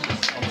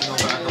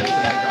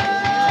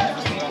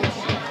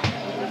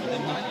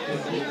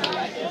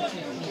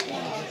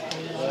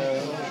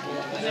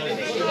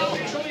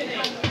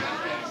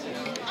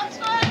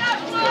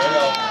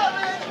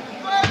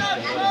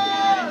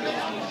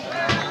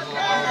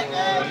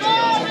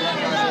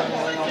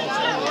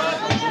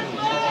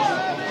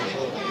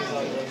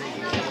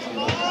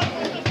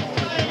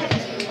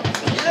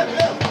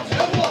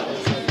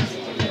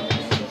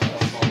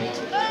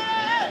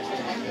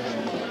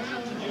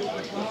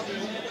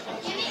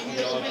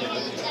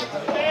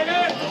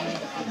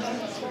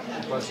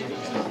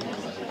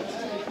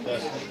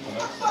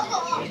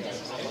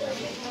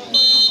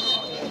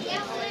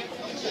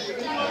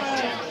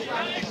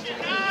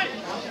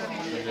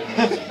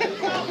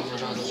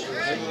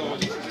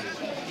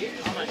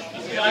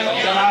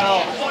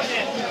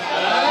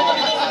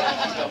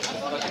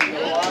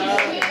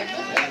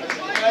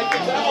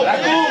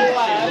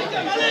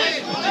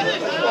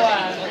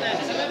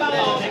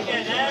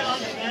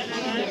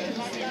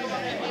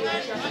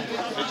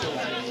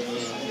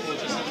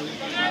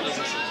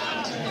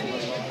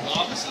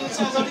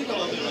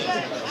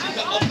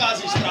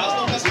 Odcházíš s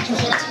prázdnou kasičkou,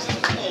 vrací se do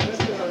toho.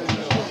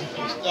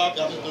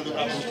 Já bych byl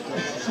dobrá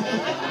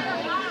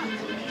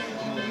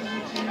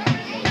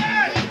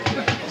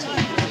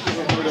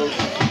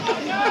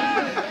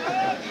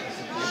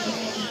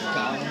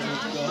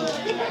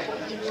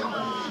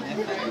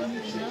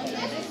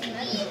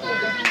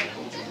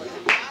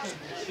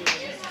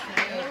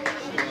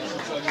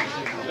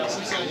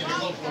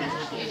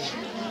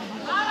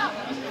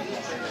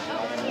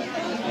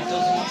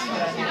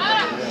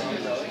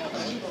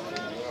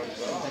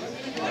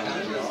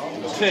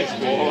Ty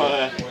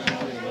vole.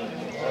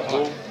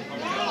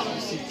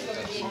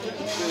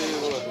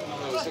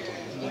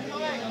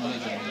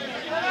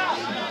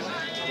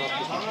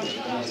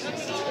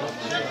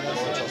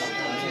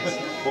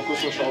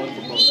 Pokus o šálem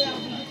fotbal.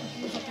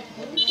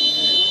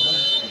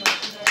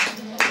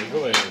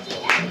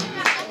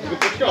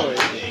 Počkal,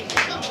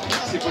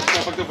 si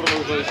počkal, pak to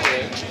prodloužil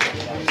ještě.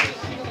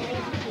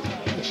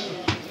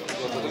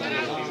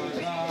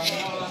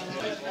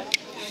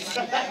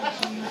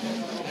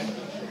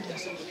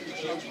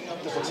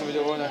 To fakt jsem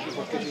viděl nějaký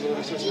fotky,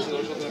 když jsem si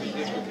založil ten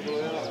výděk, to bylo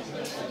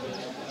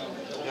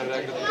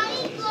jak to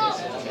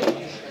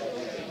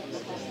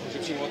že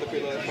přímo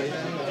takovýhle fajn,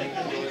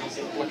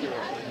 plaky.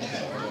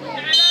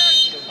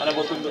 A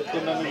nebo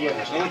ten nemůže.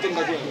 No ten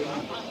takhle.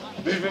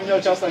 Když by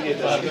měl čas na něj.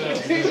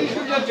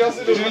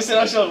 Už by si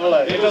našel,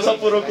 vole. Jedno za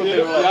půl roku,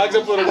 ty vole. Jak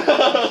za půl roku?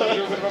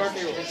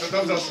 Co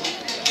tam zase?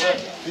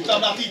 Vy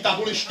tam na té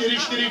tabuli 4,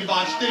 4,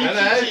 2, 4,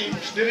 3,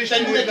 4, 4,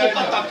 ten bude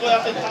koukat takhle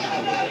a ten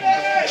takhle.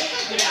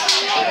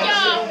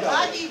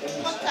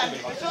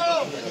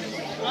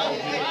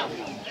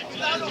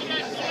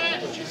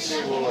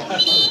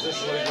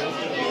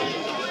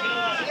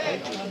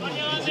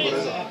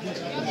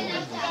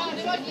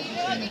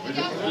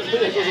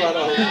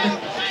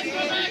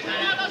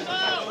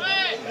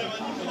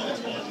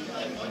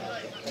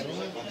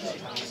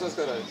 Co se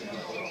skládají?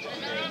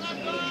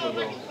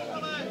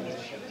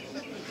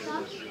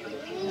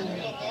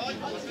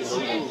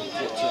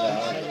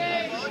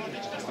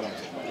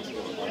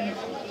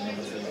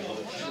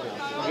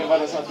 V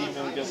 90.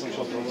 minutě jsem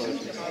šel pro.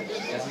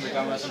 Já jsem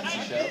říkal, že jsem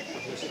přišel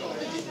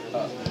a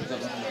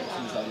zavřel jsem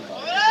 80.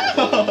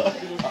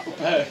 A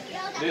úplně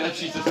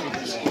nejlepší, co jsem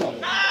přišel.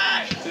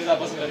 Celý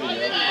zápas jsem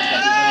neviděl,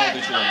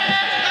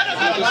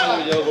 To jsem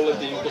neviděl, vole,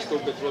 tým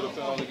postoupit do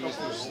finále, když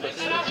jsem tak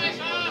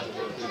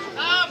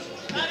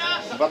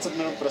 20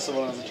 minut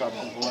presovali na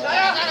začátku, vole.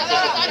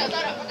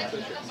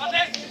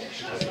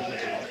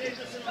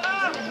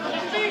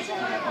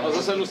 A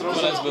zase jednu stranu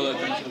konec byl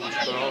ten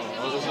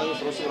ale zase jednu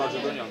stranu jsem rád, že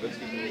to není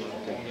anglický.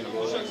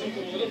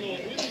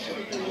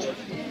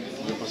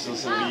 Prostě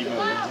se víme.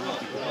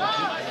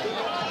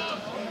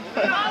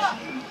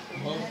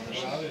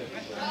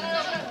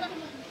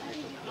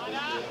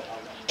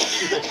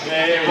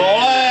 Ty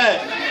vole!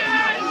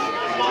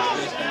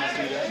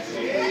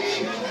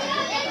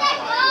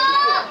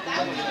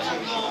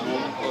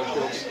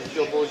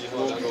 Chtěl pohodit,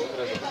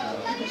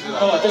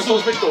 ale to jsou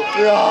zbytkou.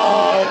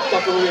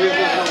 Takový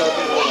je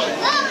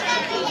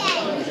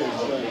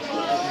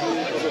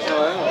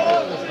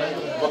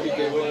to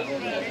papíky, vole.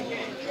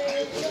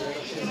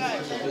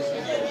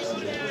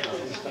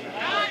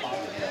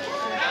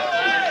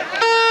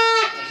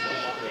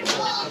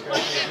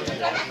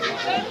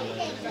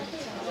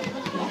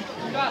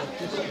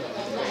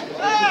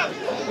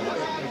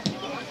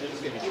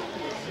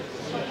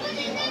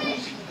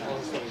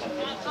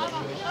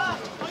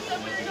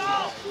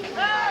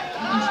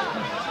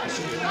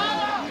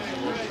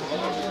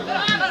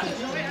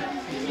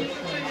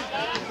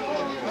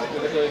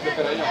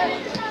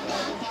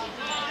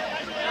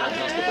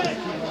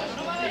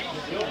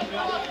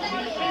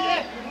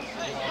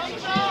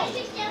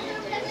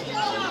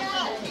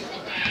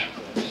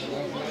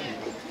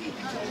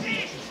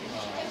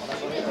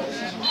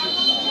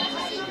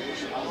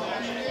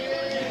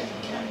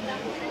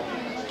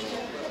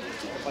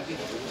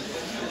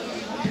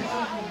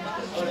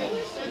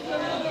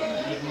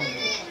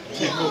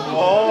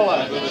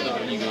 Vole! byl to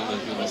první gol, tak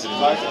byl asi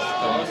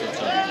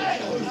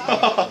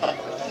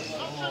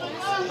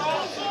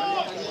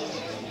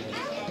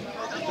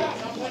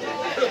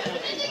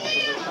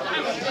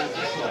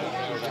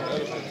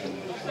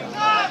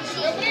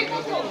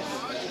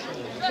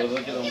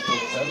To tě tam to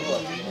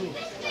cedlo.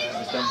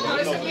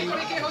 Ale jsem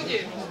několik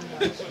hodin.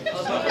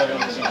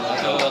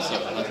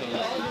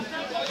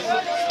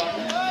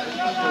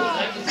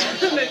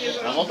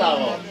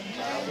 Namotával.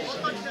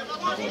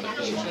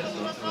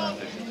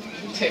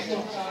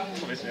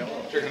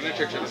 Však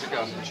hrneček, že to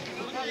říká.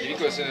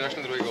 Jiníko, jestli nedáš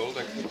ten druhý gol,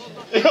 tak...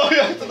 Jo,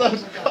 jak to tam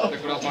říkal.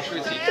 Tak u nás v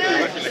Mašovicích, to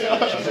je vrchní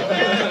lekár.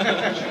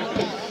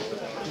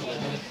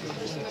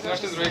 Jestli dáš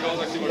ten druhý gol,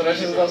 tak si možná...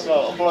 Strašně se zasval,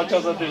 o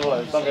poločas za ty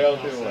vole, tam jel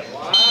ty vole.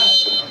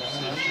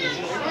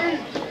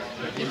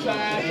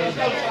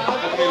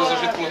 Tak mi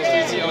rozložit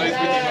polohostující, ale i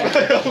zbytí.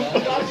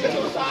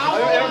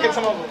 Ale jenom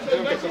kecama.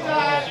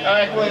 Já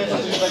jako něco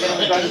si tak jenom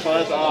ukážu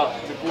palec a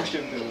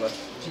vypouštím ty vole.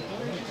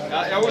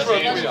 Já už mám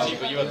odpovídám.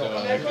 podívat,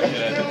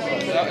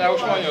 Já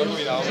už mám ani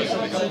odpovídám.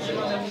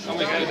 A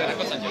můj to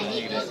nepocentil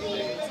nikdy.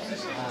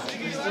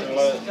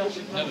 Ale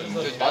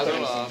teď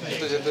pátrla,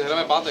 teď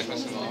hrajeme pátek,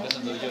 myslím. No. Já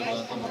jsem to viděl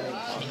na tom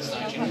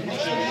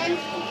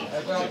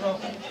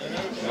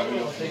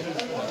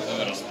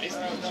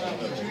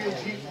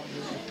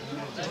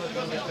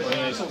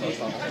oni nejsou to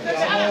tam.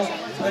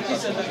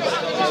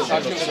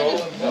 Sáčkem jsou,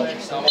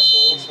 s náma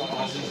jsou, s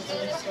váma.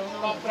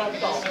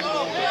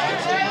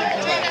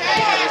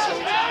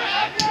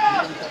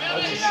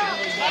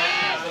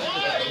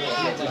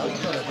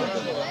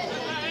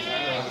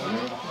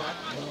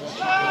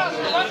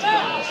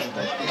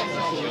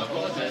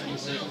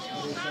 Tak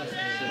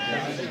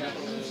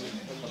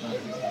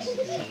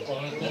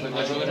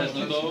takhle hned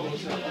to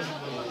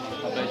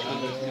a Bčko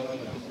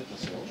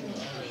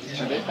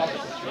to je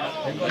pátek.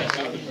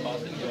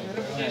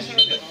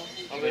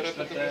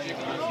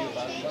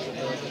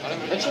 Ale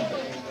večer.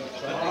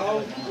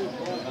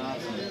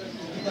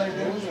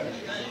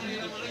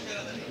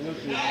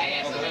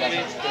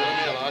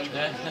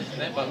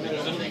 Ne,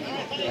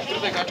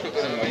 Čtvrtek Ačko to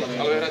nevadí,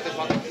 ale hrajete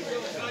pátek.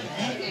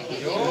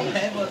 jo,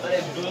 nebo tady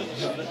byl.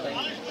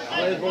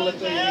 Ale vole,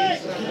 to je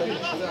jiný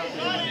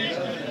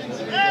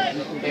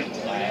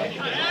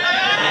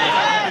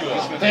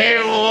Ty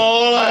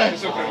vole! To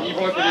jsou první,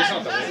 vole, podívej se na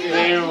to.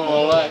 Ty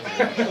vole!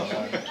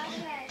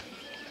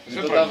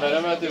 To tam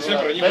vedeme, ty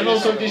vole. Vednou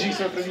soutěží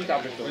jsme první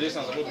kapitol. Podívej se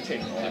na to.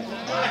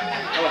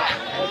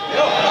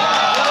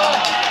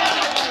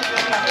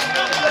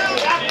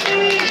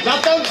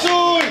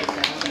 Zatancuj!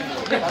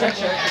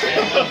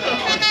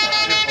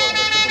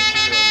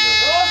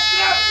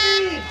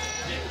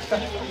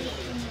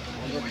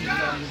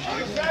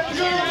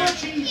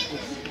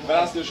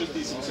 Vrát do 6.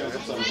 si musíme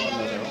zapsat do toho.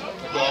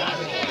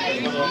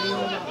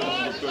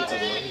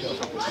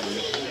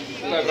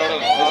 To je pravda, no.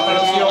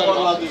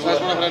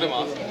 Jsme hraje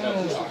doma.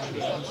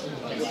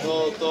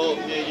 To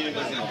je jediný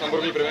mezi. Tam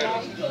budou mít premiéru.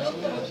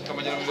 Tam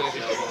ani nemůže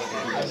říct.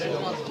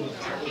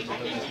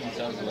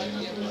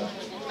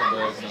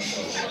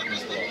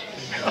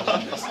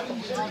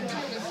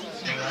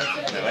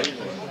 Nevadí.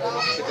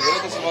 Tak to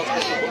děláte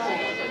slováckou spolku?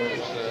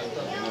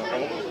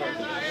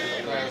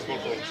 Ne,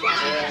 spolku.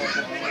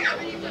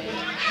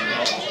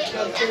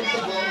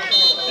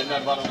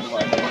 1-2 nebo 2.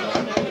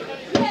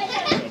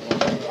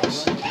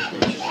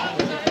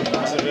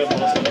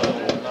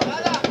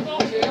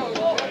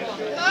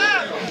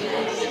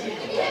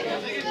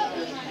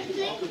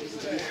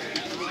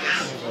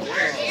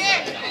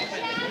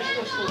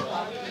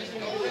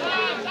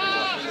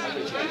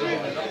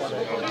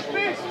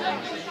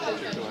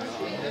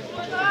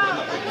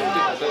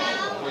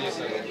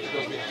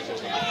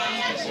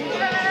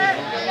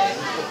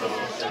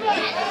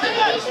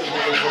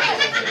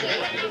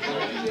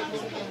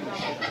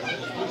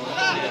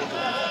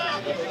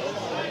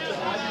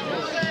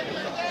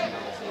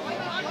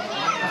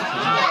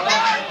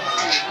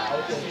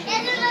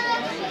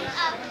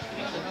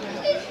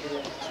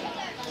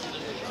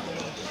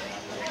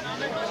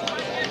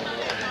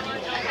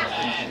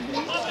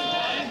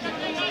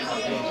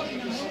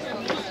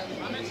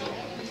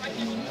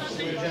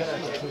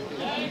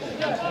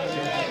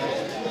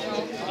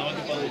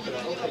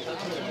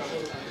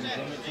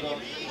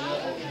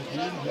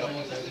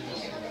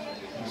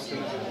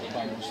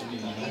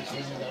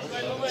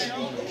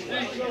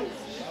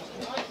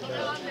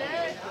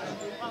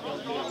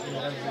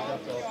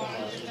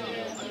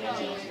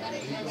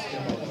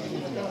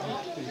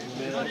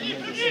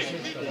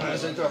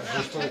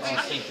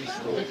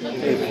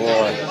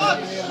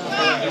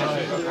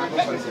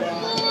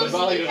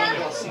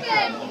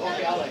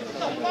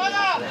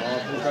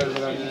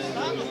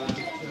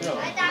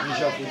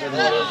 Ty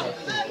vole.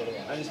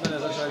 Ani jsme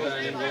nezačali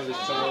trénink, bylo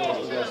vystřelilo a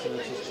udělal jsem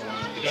něco s tím.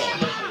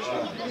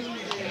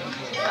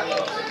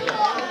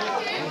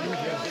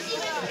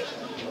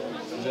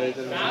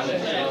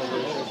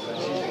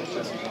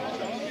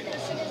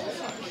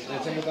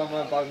 Teď jsem mu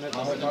tamhle pár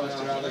nehrál,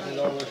 tak mi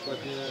dal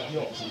špatně.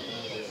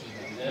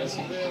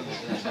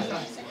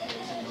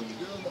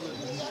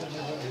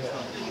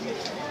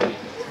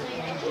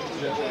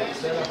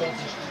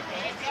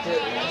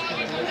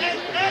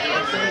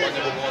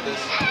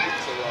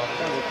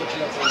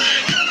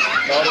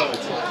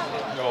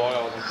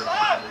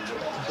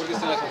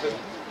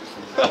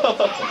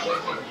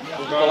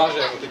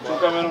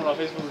 Koukám jenom na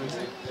Facebooku.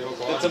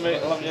 Teď se mi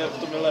hlavně v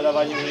tom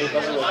hledávání mi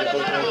ukazuje, že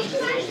kolik mám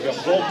říkám,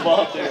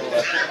 bomba, ty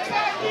vole.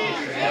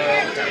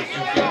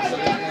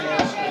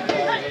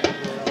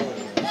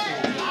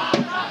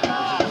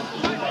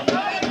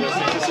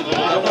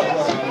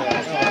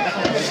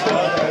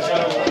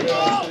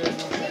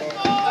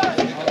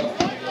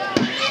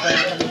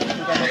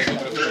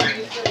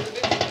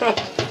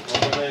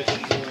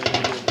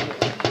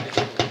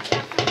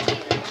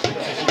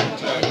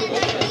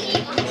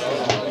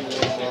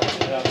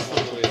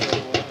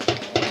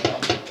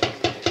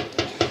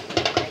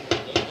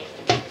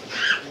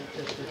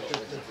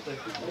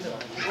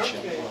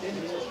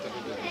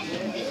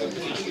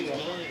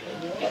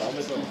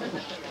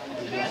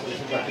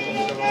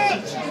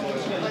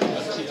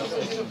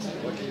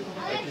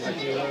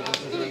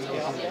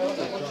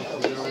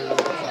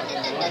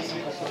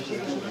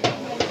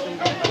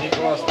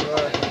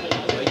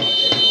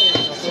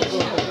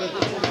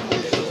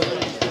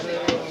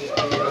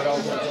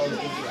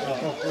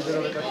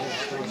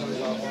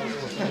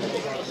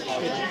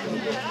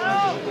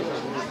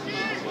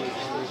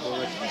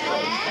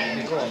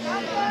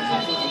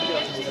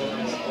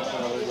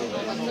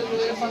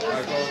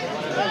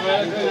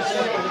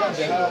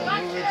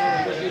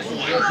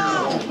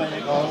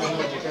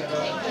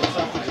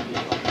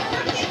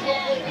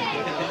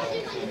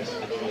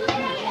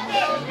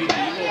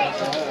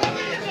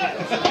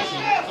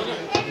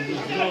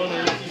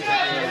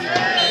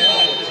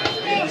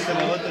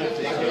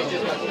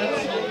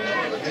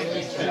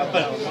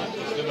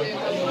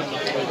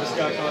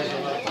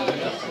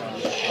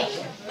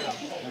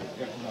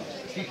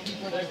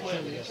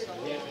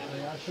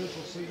 našel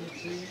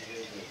poslednici.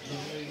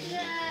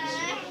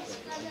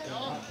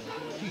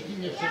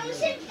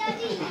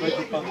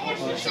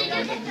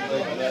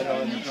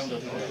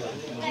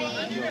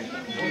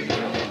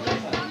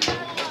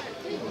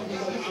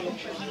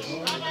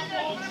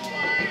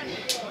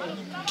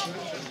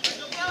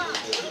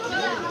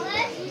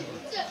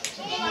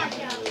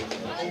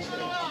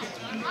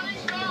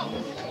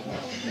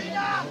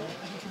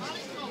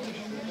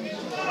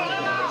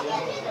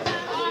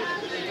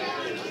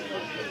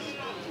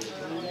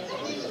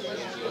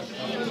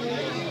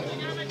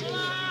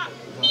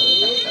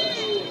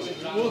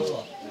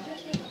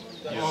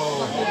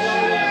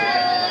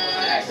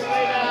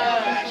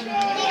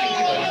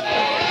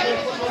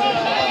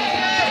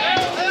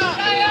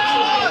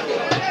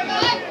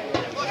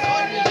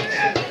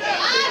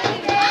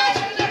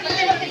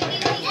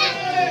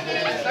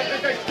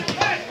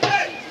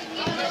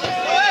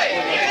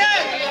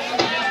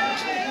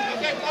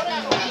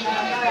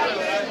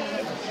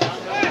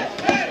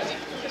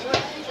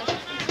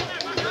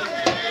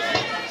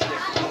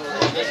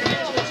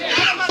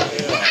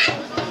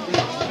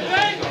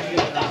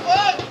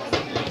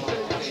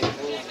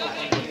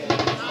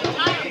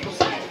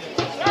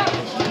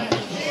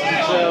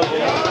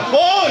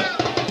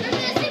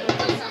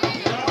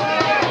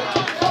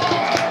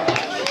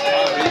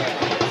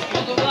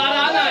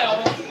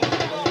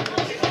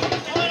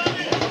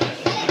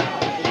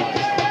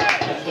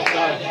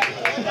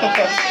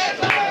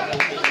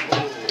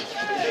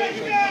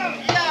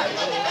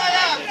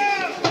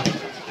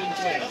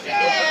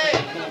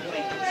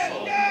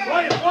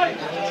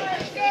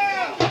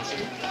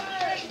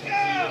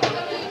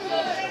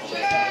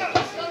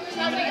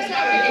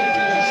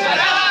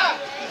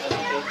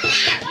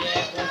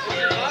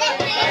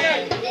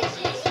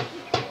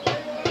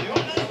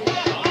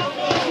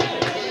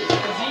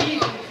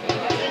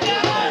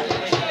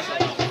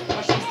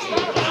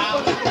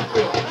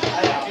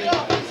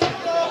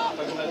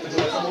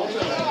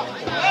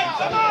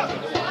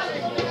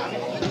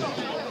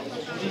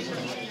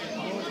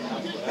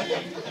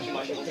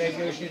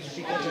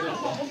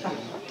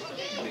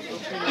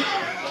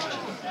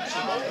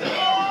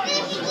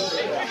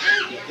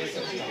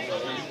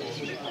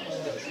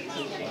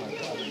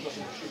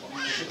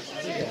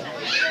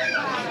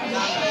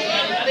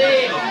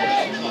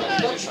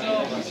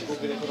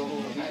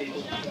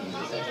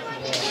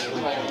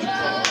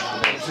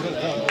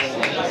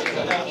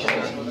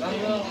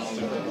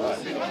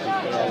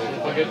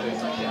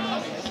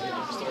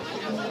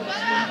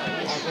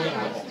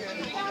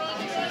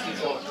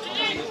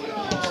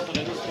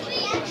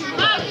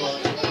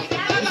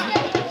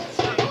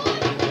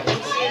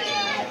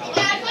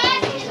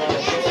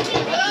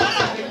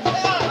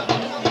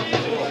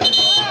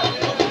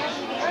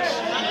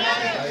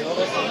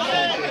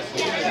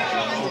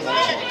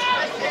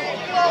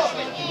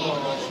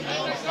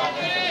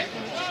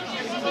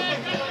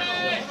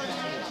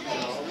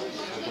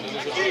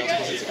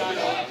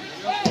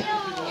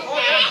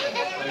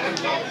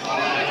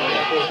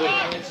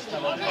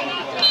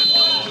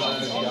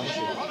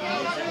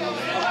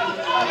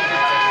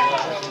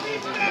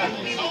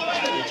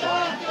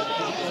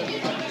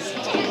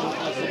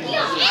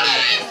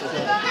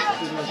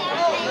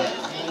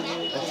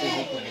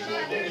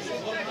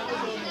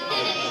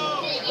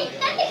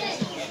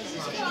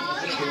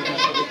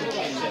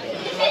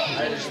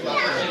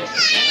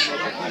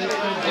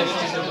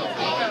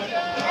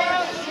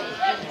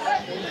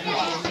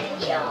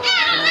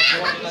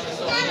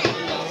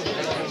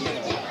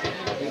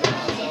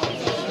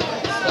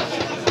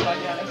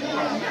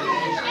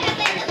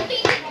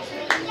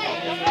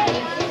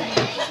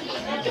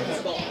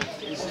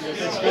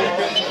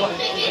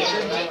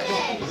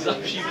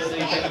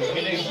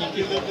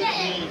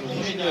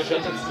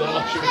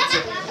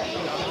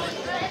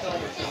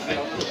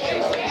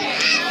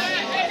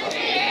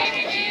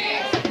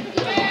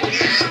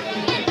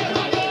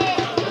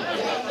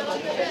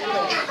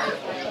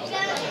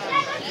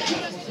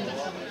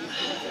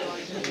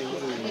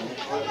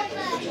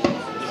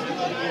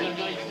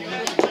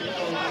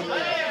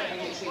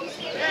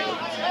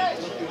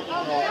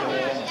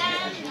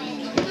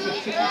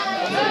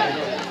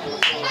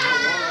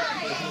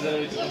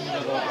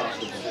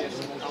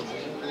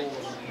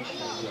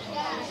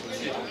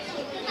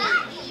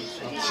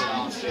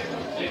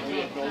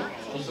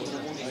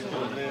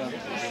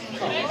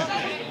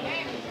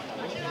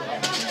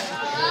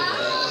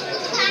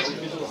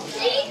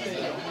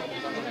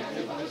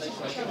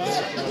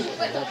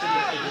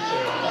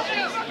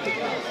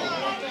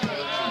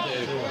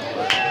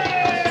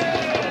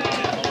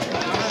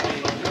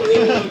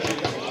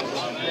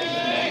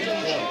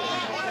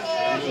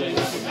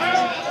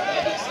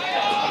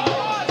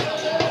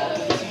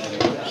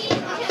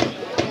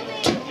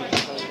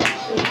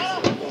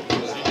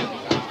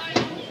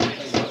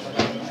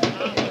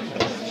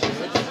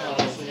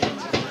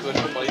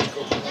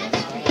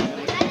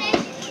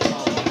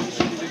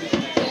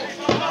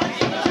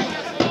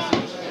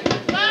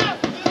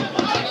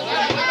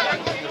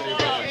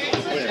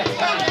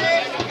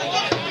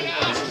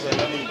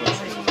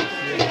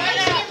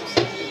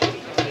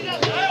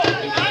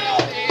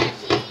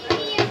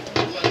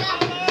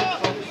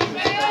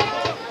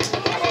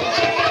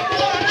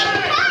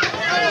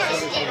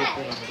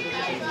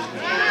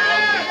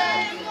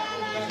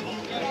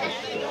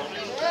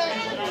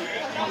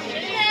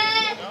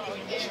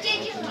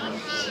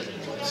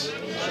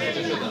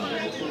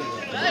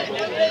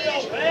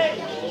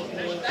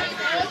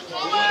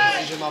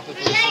 Že máte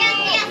to.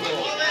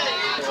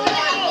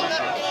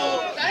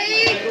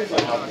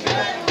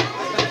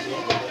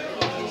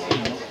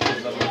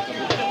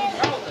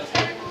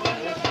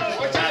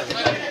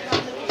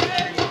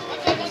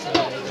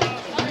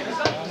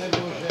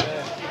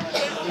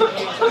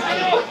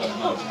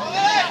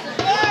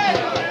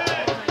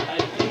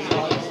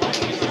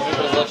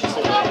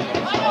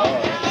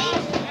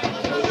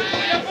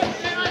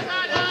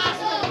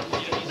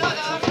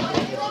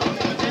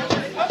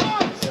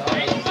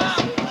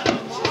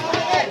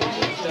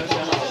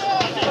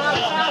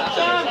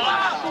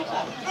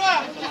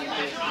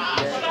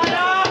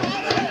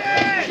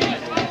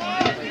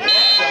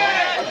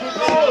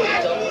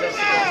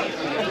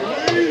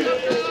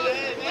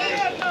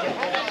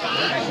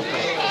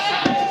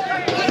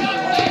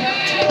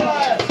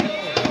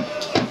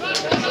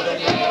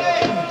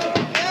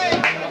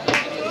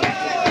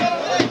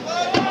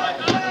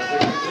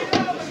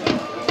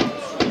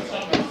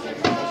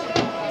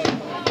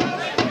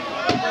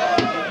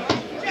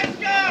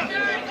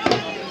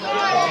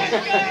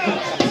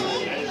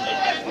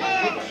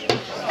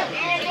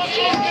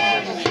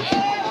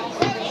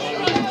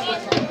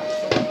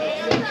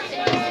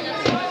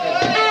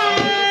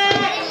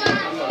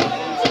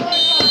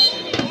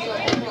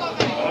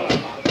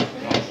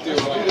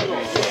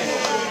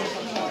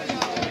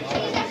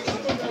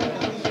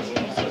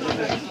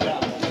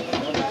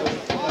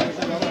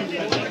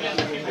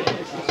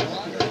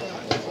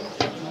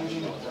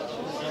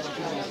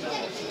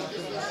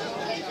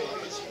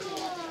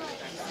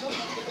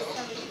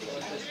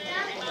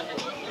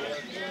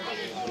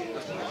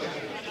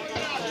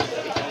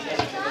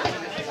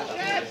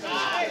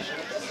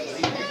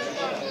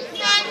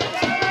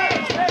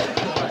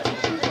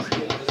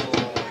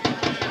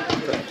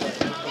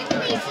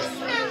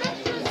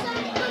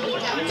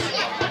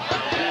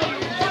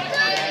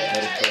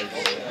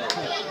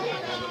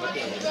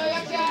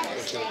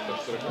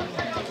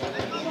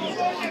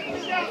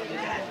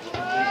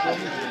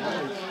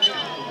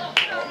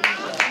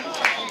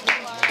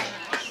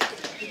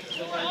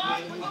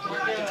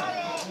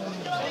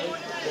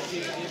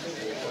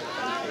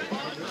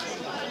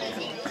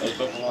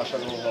 To máš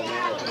takovou hlavu.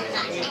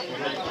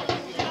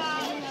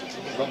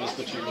 Tam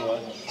vyskočí vole.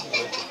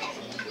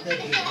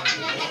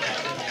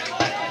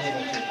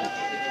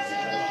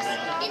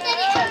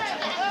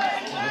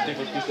 Ty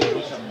fotky se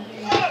rušem.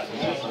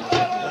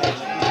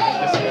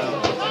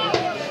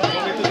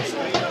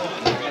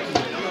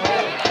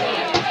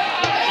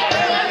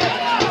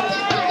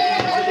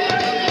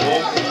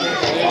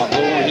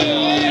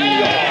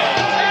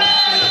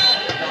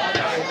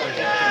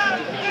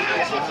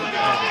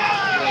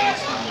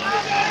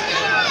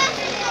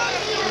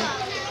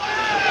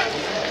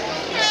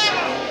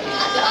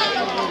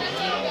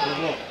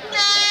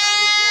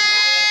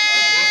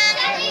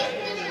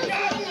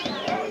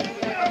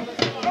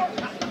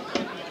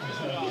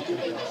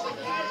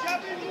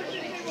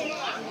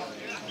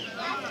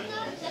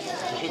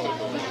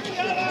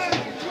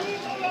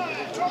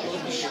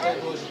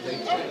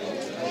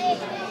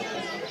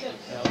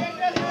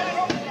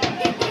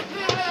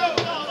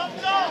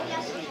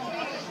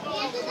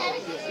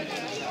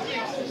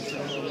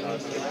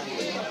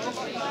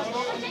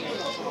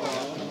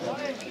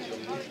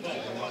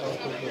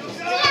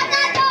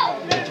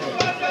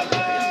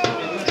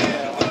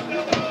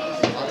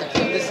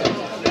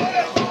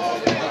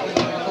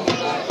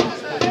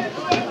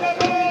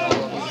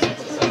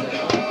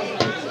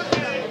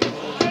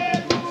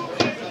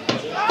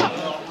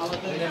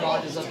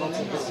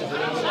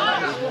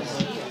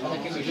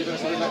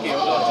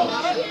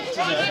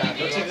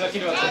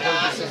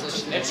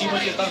 Nepřímo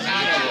tě tam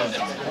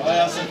zmínil. Ale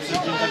já jsem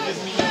předtím taky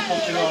zmínil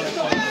fočinu, ale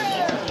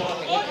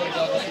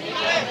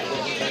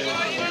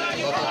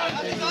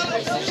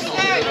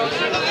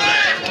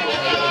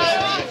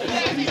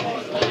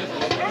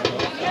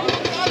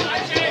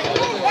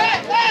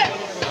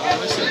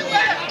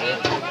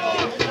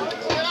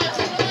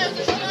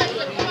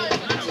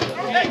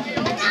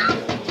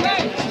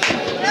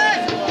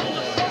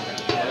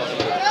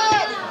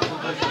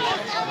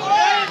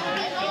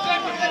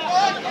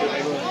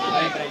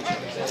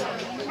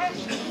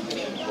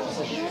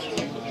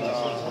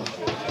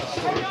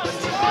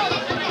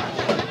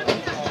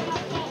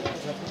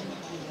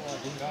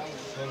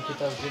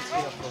vždycky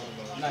na to.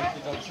 Ne,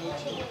 chytal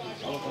přijúčí,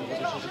 ale to bude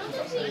se řekl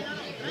zase.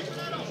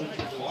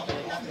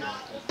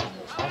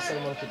 A se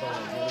jenom chytal.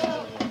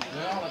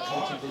 No ale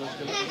přijúčí byl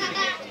ještě lepší.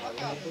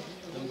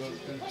 Ten byl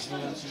ten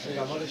příjemcí, že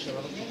já mali šel.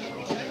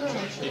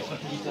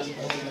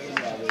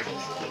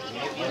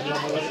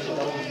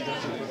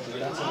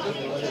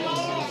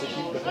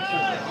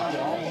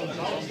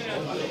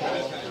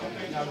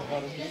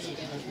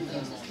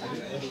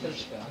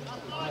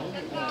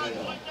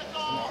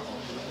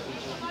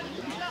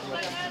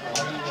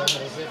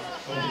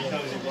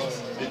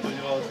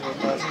 Vyplňoval ty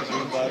otázky, že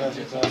jim Bára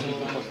říkal, že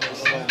to pak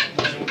poslal,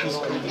 že mu to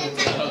zkoumí.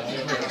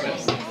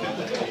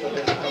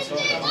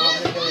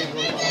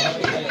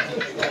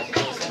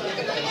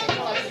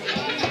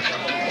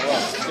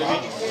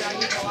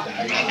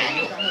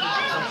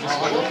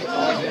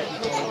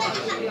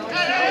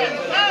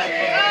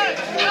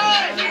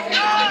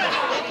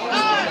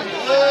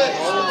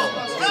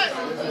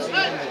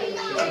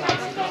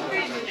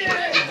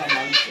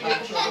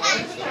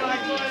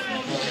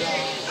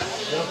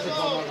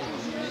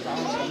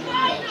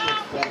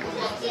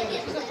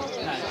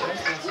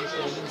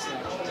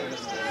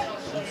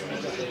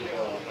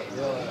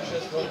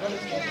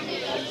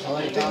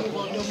 Ale i tak.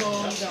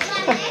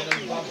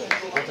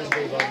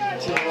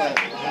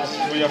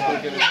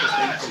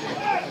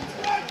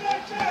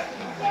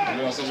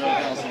 Já jsem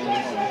žádný nás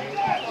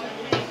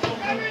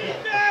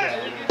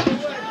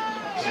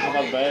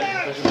Zachovat B,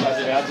 takže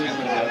máte vyjádřit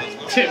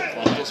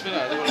To jsme ne,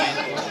 nebo ne.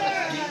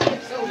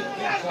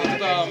 Je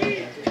to tam,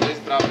 tady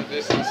správně,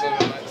 tady jsem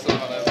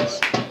sledované,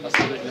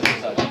 asi teď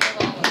nezůstává.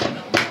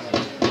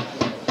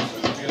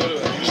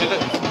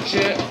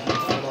 že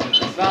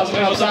nás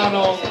je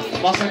napsáno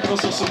Masakros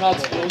 18+,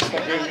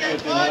 tak je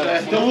vidět,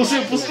 to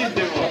musím pustit,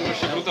 ty vole.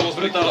 Brutalost,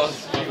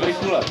 brutalost.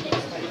 Brikule.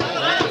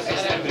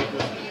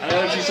 A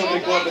nejlepší jsou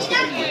brikule bez toho.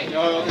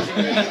 Jo, ty jsi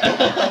nevěděl.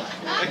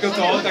 Jako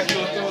to, taky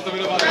to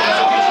vydová.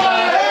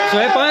 Co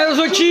je, pane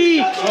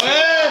rozhodčí? Co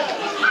je?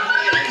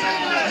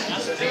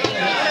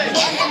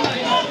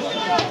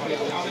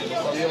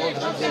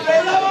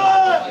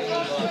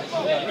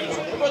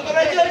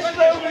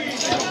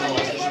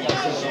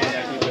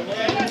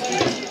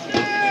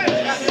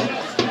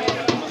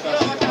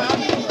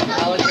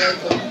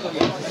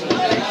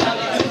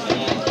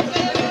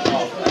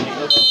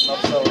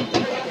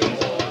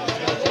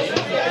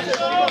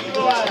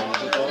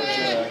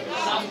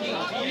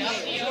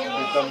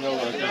 Tam měl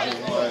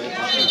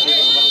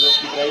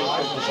manželský kraj,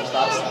 to se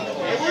stát.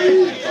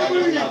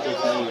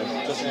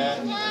 Přesně,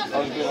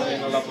 ale by on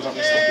měl na pořád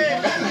nestopit.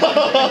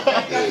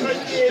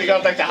 Ty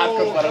kam tak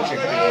tahátko tvarou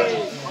všechny.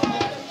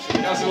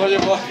 Já jsem hladě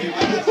vlaky.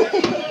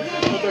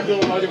 No tak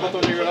bylo hladě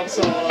potom někdo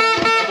napsal, ale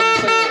to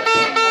mi se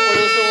a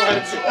pojdu s tomu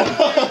herci.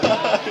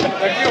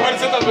 Jakýho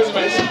herce tam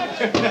vezmeš?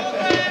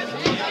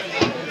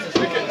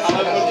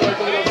 Ale to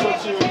jako mi napsal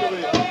přímo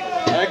takový.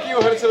 A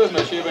jakýho herce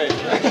vezmeš, jebej?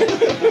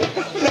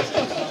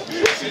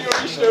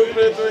 Už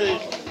neúplně to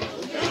jejich.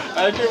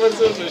 A jaký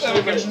herce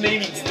vezmeš?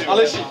 Nejvíc, ty.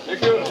 Aleši,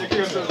 jaký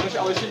herce vezmeš?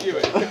 Aleši,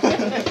 jebej.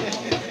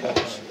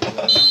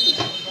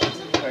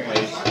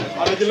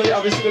 A nedělej,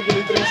 aby si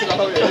neměli trýci na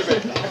hlavě,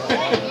 jebej.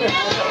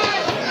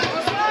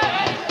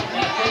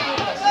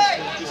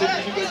 Ty se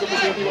můžete jako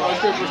posledního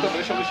Aleškovi, proč tam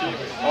jdeš Aleši,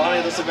 jebej. Ale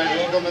je to se bude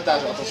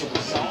komentář a to jsou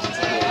prostě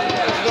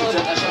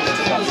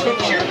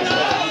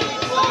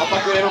a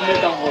pak jenom mě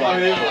tam volá.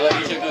 Ale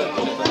víš, jak to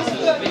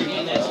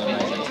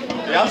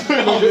já to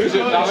jenom, že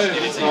dáme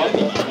no.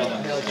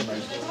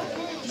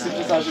 Si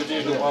představ, že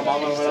jdeš domů a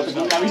máme hledat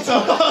takovou navíc.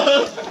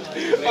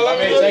 Ale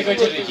my to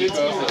jako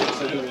červíčko.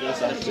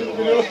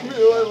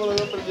 Minule, vole,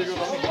 na první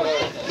jako tam.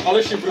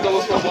 Aleši,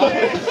 brutalost forma.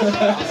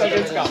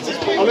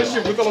 Aleši,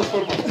 brutalost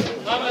forma.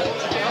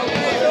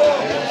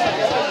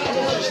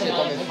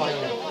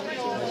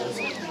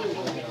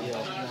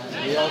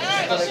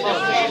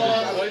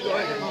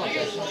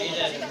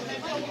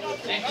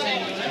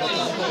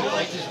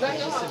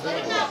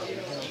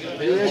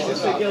 Že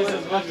jsi dělal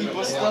zlatý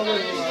postavy.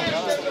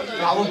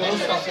 Kámo,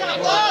 dostal.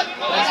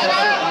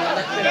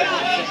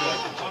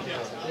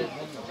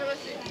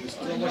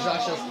 To možná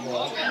 6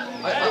 vole.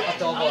 A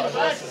to vole,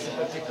 že jsi si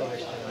Petrikovi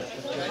ještě.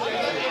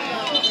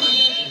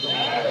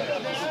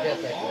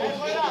 Zpětek.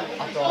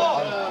 A to,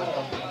 a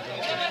tam.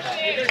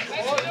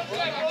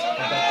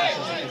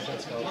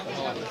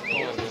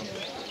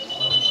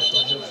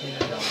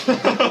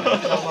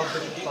 Tam mám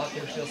teď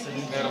pátý, už jel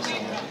 7.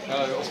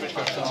 Ale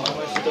osmička.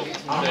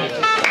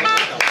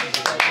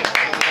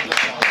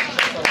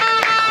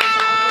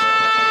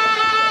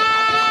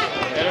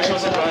 Nedošel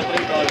jsem právě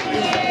tady dál.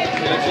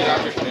 Nejlepší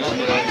rákeš,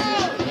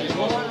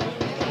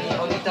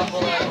 Oni tam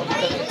vole, oni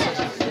tam něco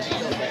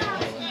říkali.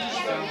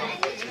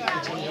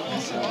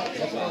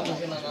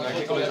 na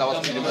jakýkoliv závaz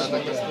přijdeme,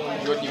 tak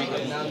životní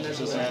výklad.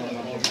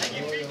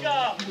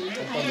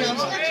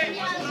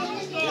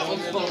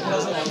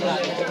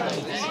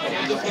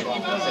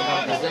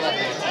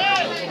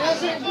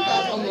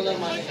 On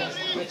normálně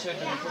večer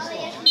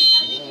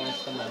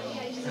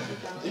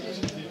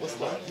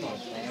poslal.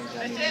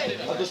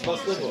 A to špal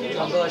s tebou.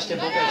 Tam byl ještě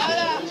bogačí.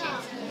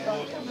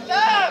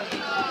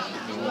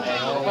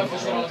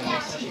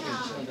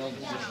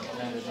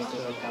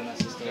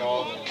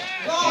 Jo.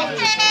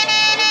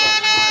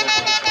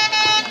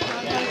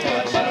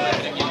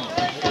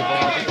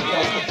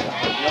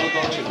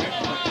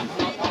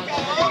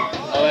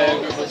 Ale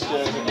jako prostě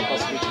řeknu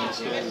pasku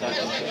čínské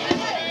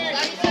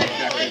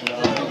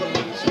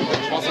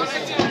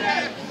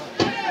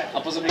a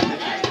pozemných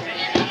tečí.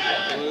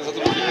 Za to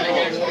budu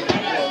děkovat.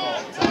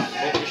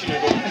 Bylo to vyšší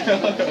nebo?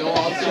 Jo,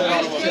 a včera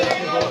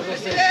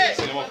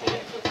Si nemohl.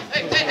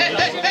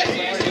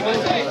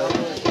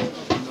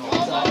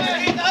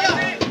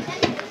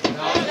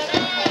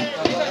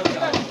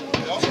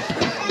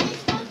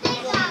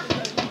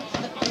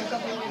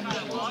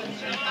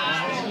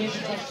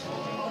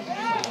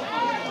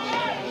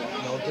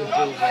 no to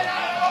byl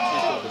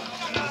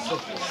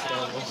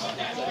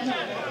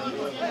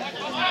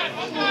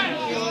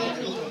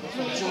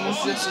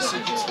musí se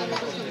svítit s nimi.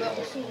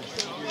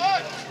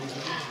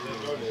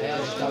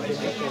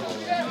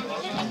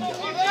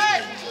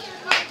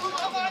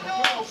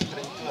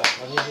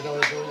 Hlavně, že dal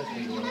jednou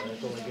je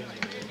to legenda.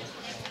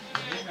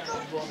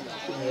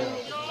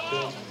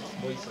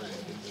 Bojí se.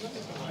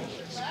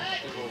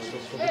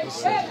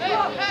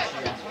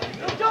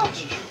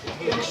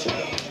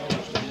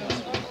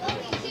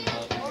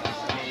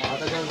 A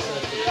takhle se...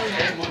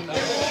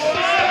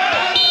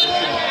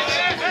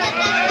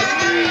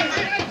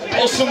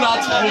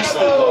 18 plus.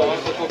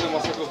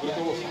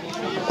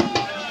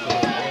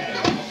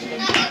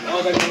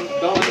 No tak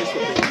dal mi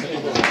stopy.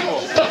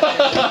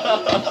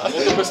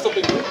 Je to bez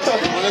stopingu.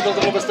 On je to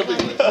bylo bez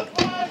stopingu.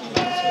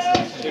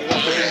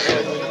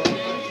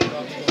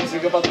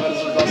 Psychopat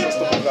versus zase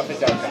stopou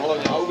grafiťáka.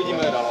 Hlavně a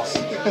uvidíme Dallas.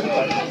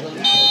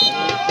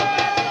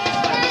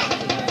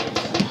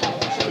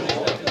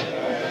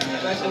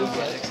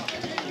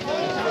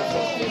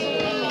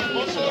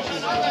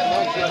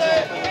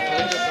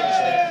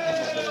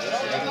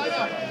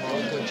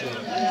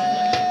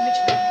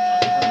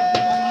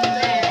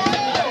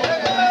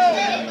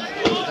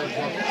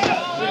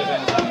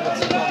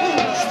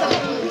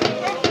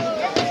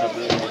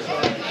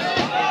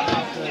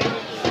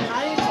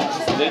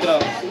 Zítra.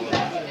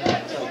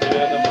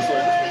 Otevírá ten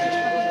poslech.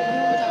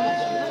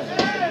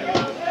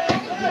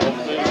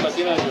 To je už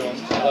taky ne, jo?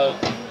 Ale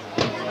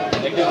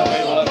někdy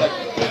novej, vole, tak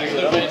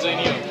to je něco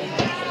jinýho.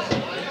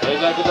 Ale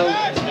to jako tam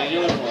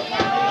změnili, vole.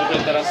 Že bude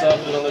terasa,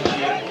 bude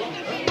lepší.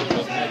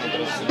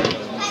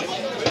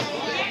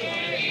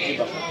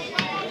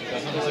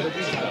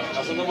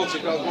 Já jsem tam byl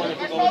 3krát, ale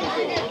nepotřeboval to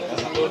pivo. Já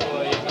jsem byl jednou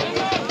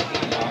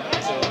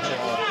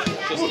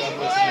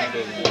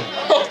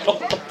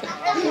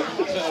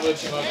Česká to je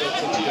přímo jako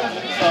co přijde.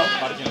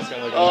 Martinská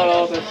legenda.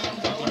 Ano, tak.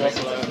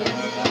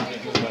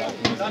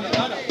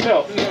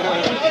 Jo.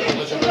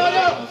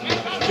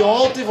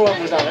 Jo, ty vole,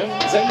 možná nevím,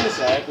 země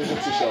se, jakože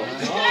přišel.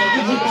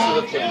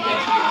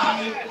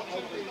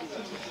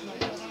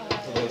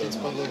 Teď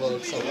spadl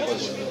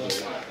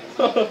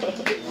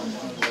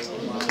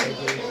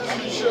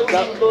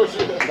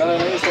Dane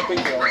není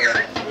stopinka,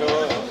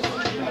 Jo.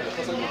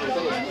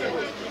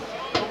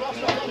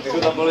 jako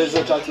tam byli z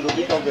začátku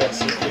dobrý kombi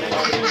asi.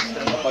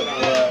 A pak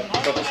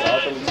tato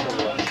srátelická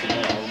byla.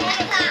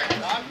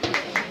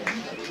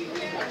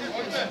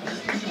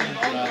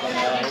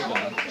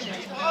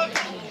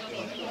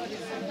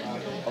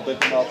 A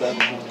teď má ten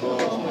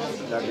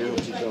nějakýho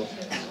přítel.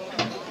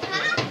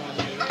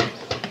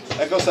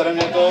 Jako sere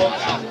mě to,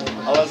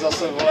 ale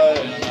zase vole...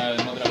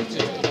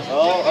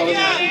 No, ale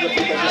musím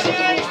taky, takže se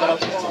to budu starat.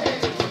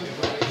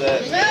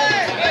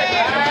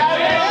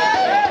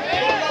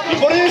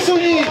 Výborně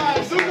suní!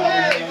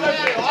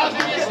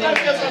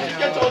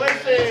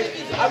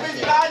 Aby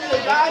zbránil,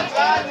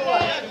 zbránil, vole!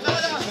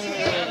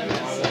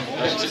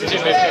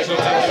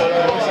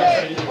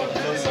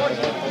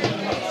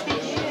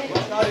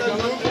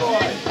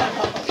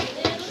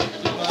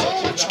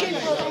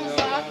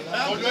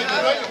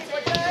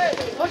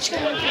 Počkej,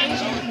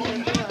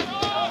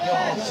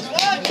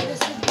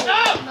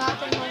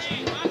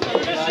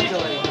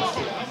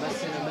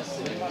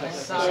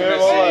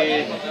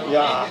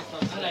 Já.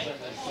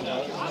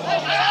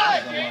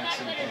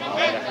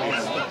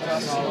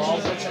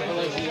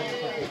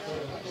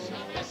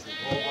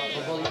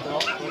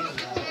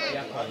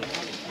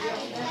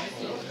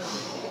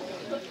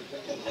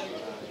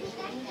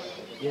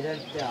 jeden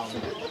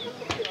down.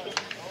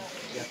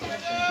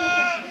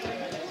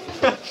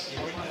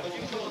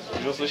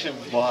 Už slyším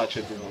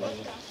boháče, ty vole.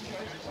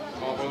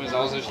 No, po mě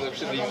záleží, že to je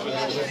předlíp.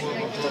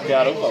 Tak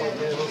já doufám.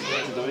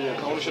 Chci to vidět.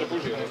 No, už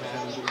repoužiju.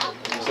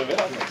 Se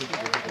vyhrát.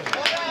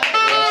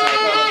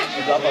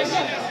 Zápas.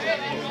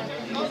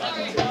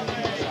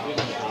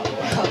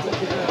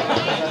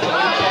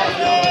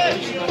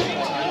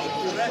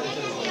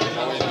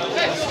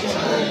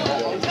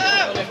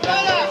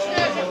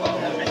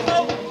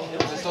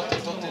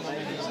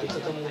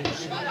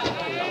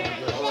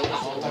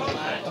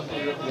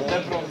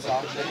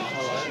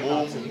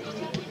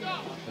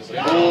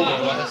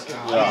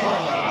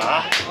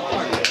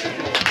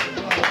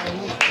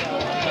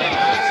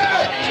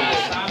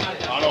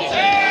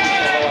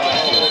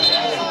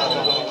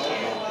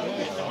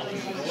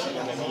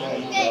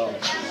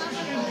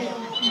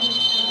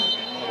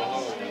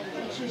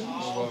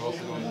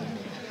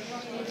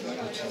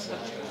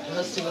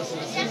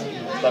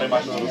 Tady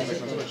máš na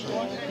rozpěch neskutečný.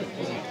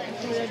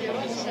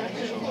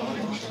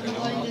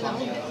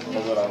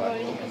 Pozoráme.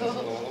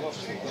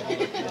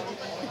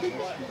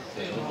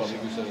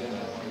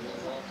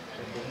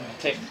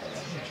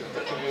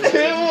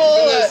 Ty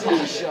vole!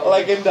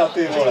 Legenda,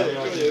 ty vole!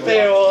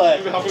 Ty vole!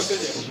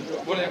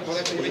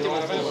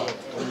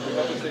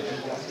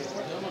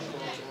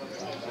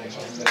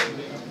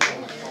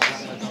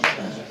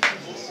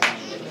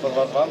 To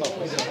 2-2, no.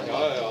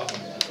 Jo.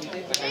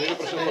 Tak někdo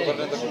prošel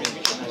Forwardem, tak umí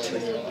víc.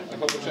 Tak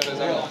ho proč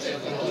nezajímá.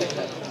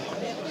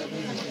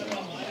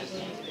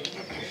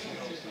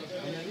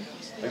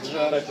 Takže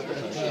hrajte to.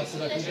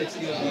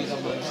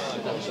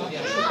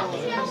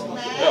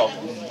 Jo.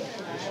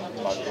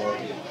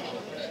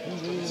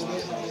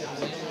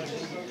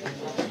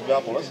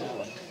 běhá po lesu,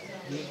 vole.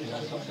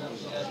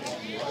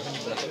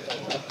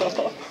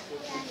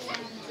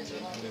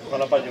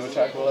 Pana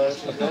Padělčák, vole,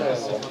 štrtuje,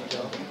 vole.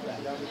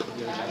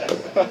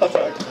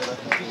 Tak.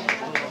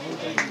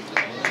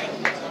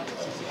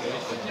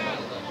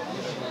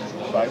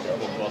 Tak,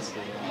 jo.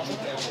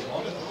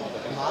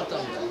 Má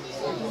tam.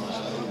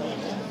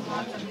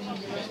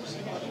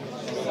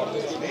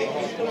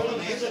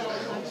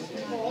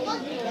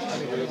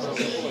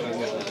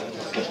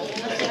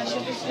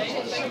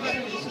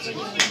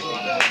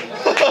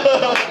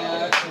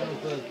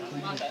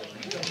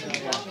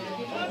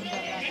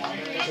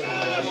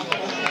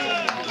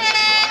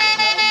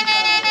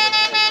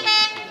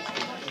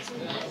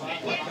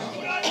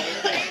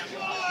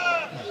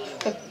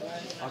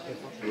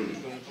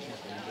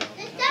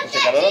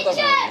 Kanada tam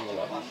je,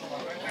 vole.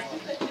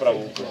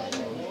 Pravou.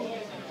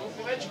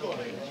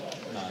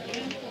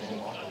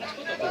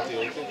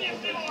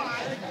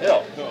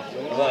 Jo,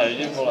 to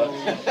nevidím, vole.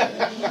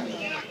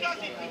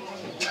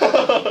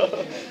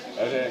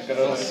 Takže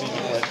Kanada si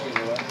vole.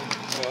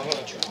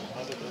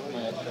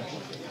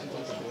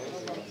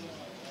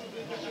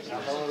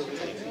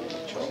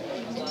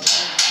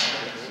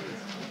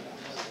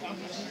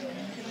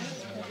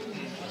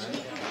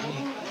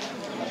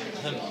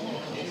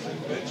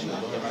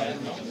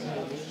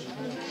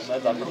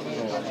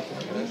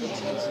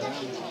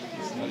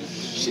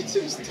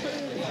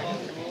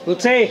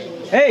 Kluci,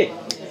 hej,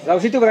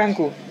 zavři tu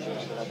bránku.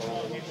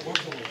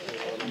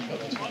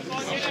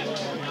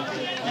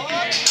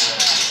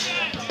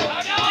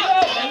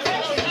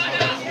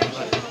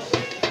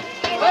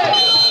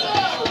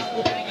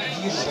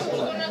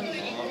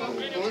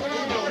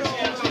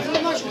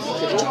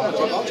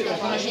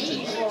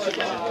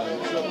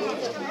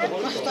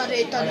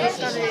 Tady.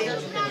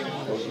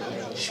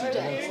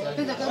 Všude.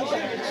 To je taková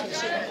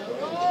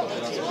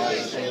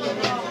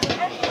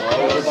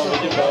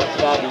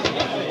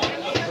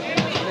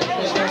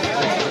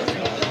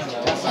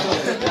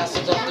Já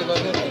jsem to ty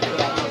velmi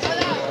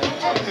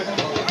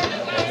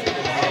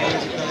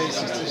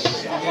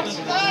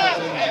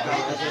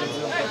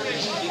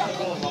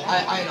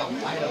I know.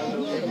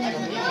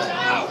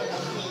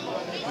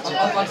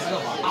 A pak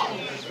znova.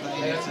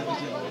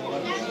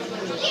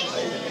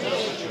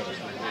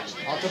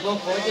 A to bylo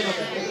v pohodě, no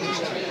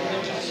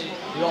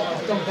jo,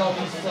 v tom dal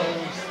výstavu.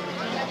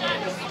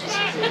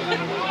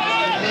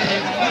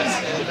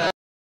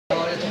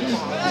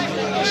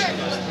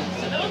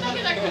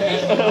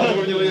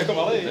 To měli jako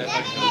malej. Ty,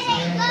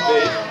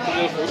 to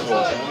měl furt,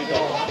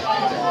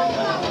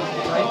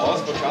 ale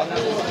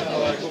zpočátku,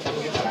 ale jako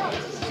potom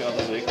si na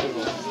to zvykl.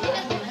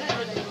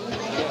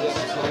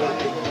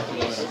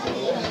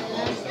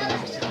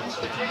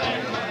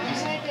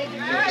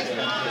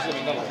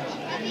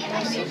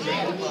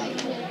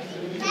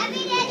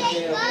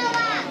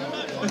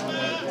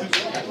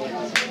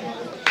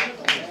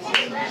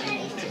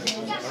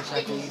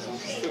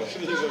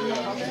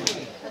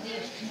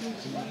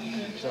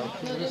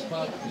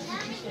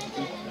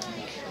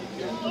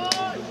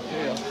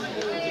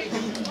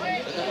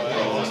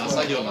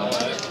 Nasadil, ne?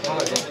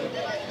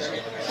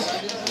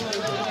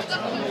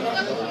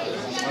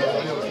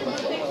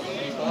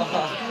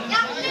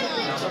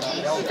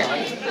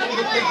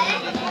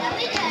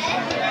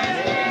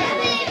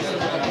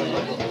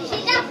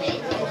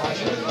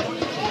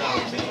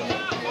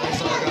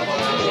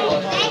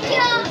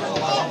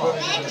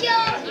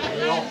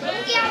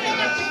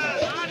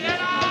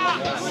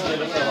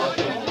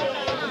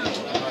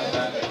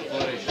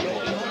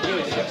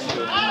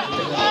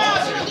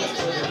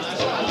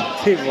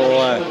 Ty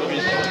vole.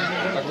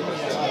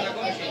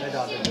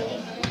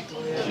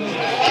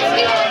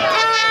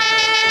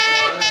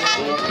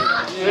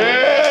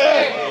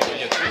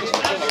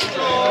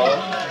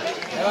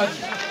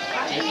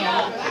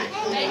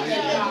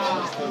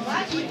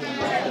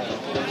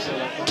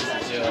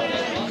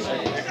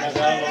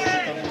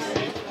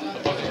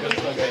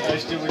 A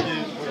ještě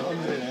hodí od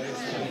Ondry, ne?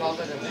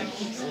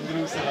 S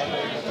Ondrou se dáme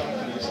tam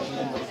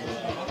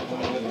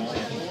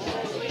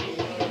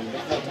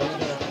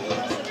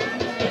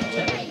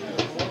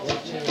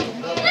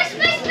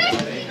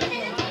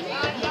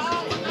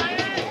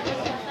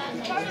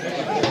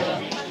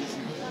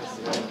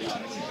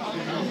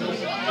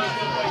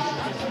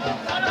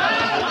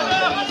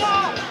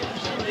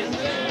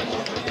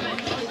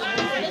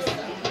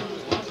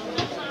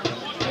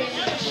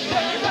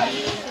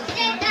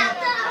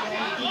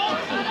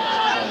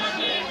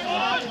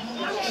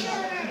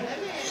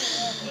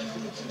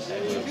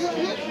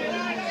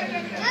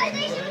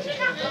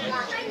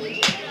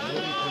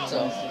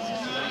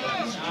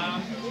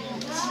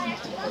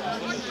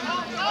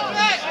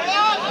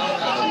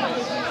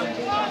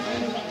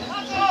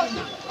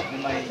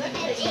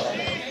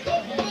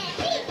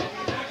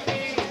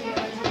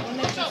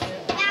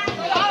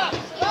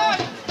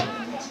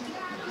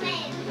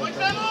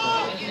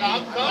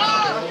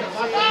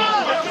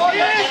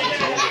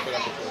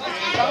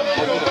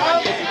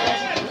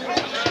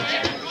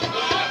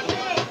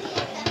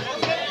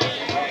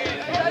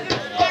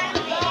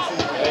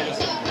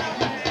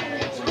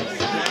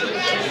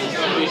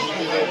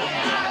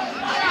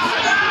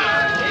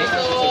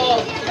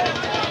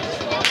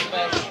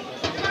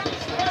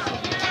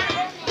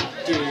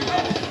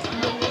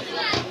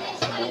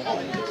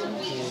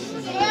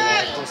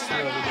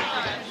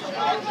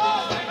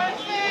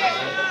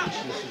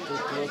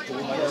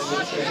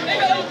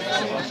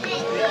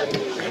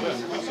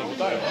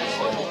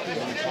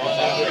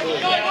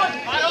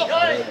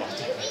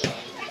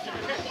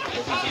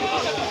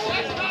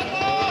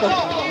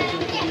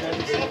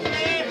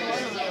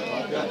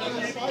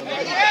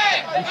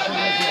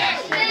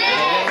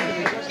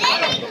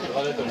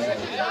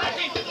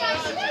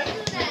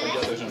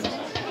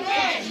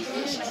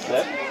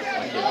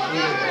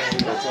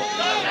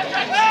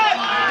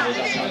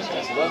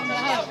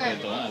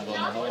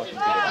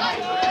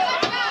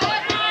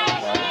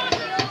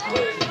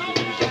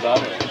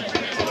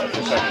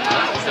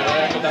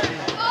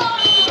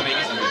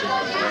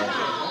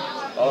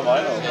Ale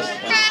mají no,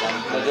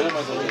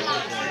 nedělíme to.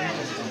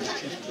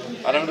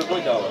 A jdeme do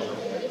kolik dále.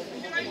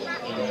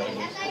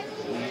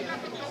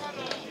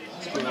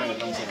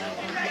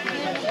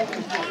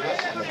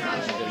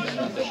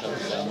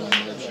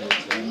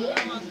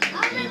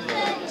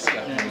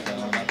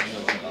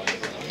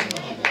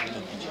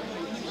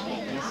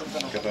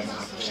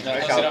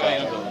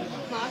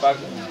 Pak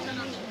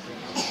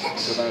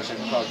to tam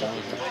všechno cháka.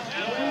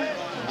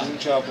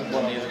 Můča,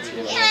 pumpa nejlepší.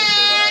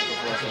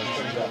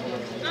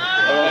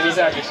 Ale víš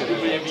jak ještě, to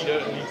bude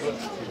výborný.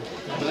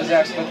 Protože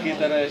jak zpátky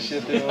teda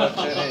ještě ty vole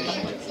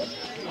černější.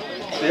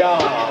 Já.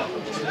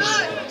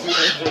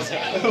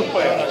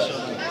 Úplně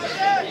našel.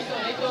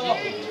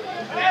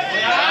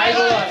 Aj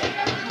vole.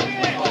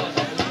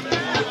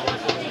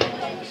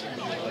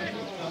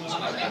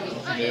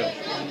 Jo.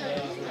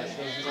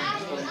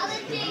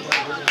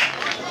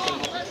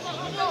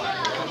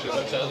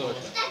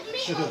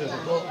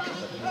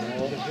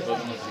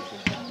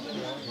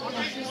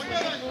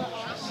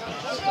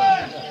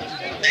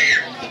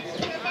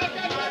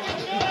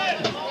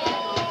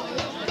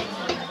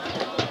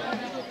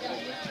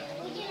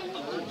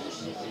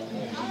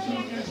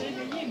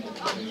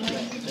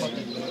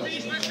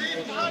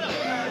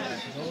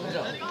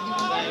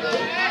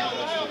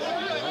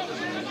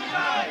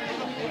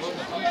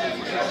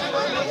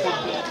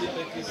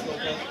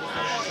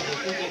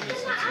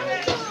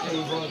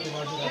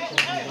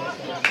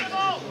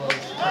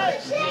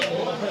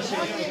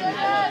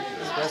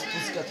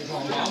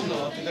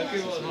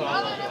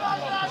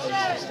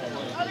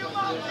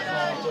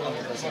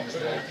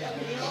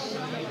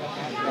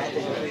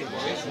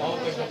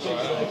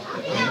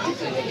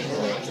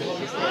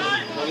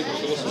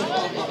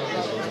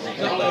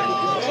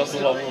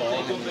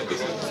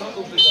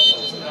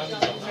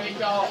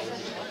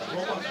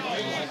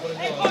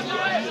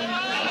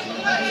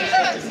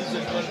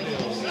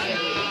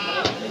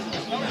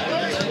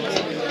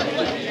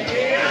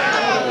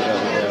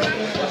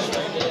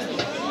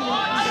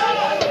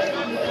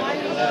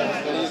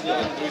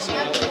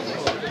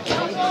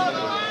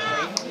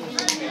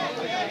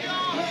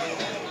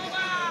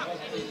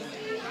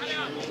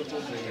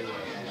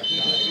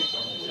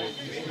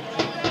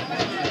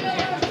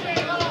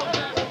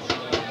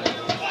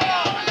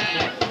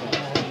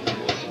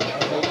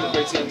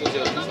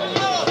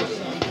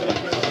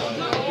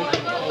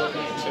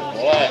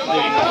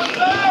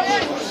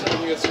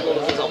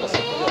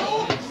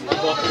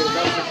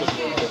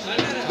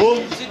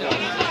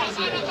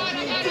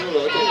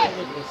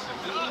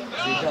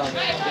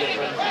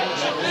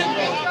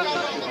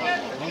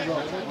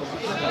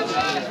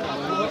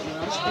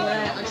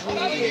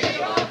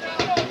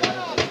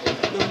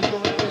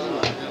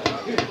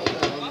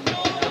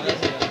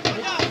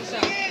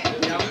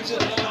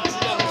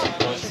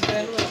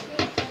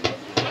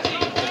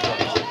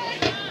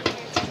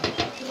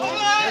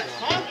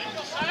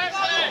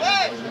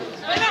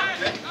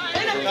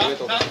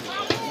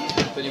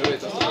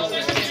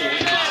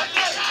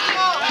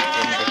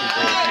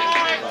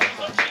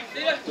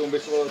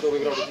 To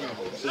vybral do týmu.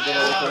 Si to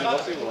na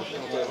hlasy, vole.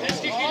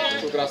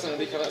 To je krásně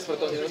nedýchané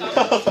expertální nevím.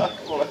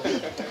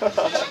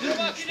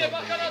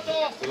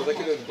 To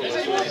taky jde do toho.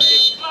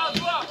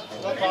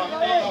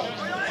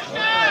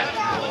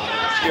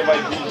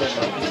 Štěvají bůle.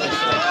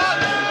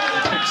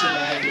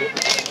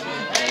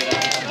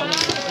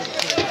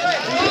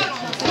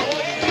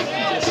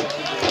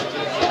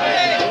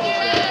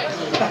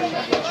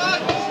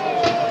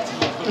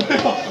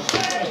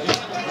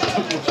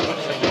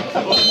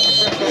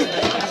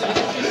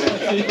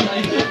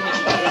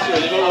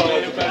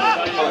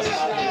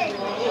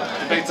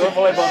 Tak co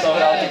volejbal tam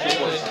hrál ty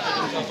kupoj?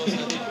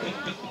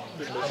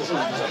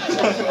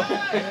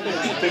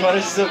 Ty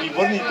máš jsou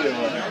výborný, ty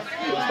vole.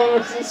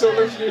 To si jsou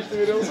lepší než ty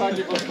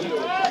videosáky prostě,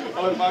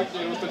 ale fakt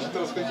jenom stačí to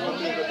rozpětovat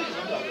ty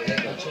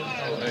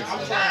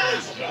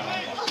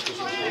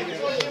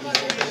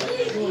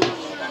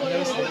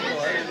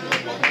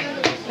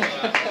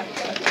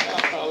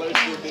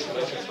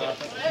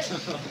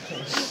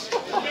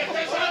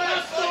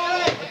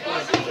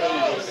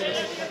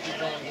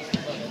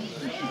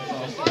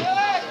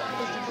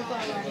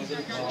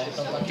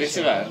Ty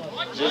si ne,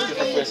 že jste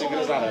takové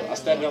synchronizánem a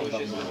Sterdam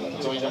tam,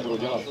 co oni tam budou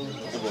dělat?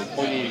 Nebo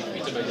oni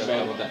více bude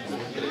dělat.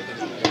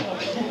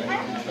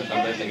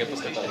 Tam bude také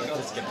poskytat,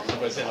 to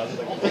bude si házet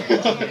taky.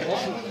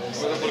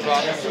 Co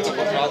podvádět, co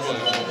podvádět.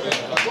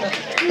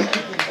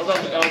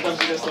 Ale tam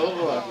přijde z toho,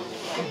 vole.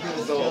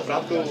 To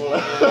opravdu,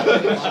 vole.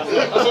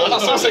 A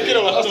jsou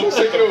sekirou, a jsou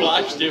sekirou.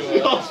 Plášti,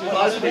 vole.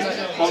 Plášti.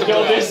 Mám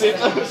chtěl vysit.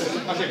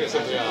 A řekl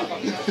jsem to já.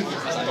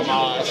 To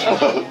máš.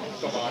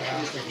 To máš.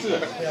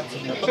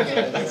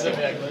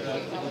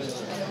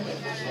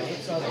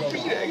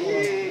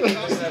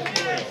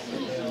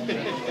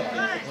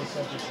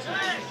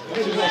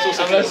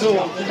 A v lesu,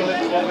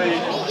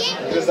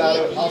 kde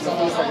zároveň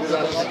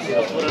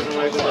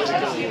otvorenou, to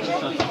neříkám.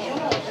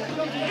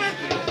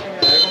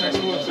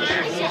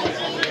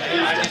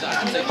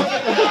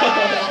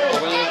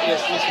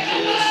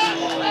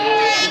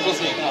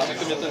 Tak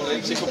to mě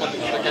ten psychopat,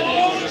 tak jak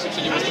můžu si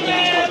před ním postavit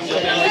trošku a to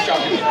mě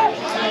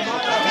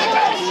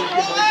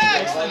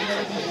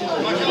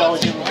dělá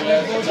vykáží.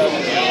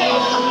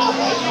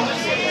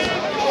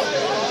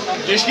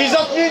 Těžký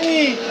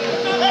zatmění!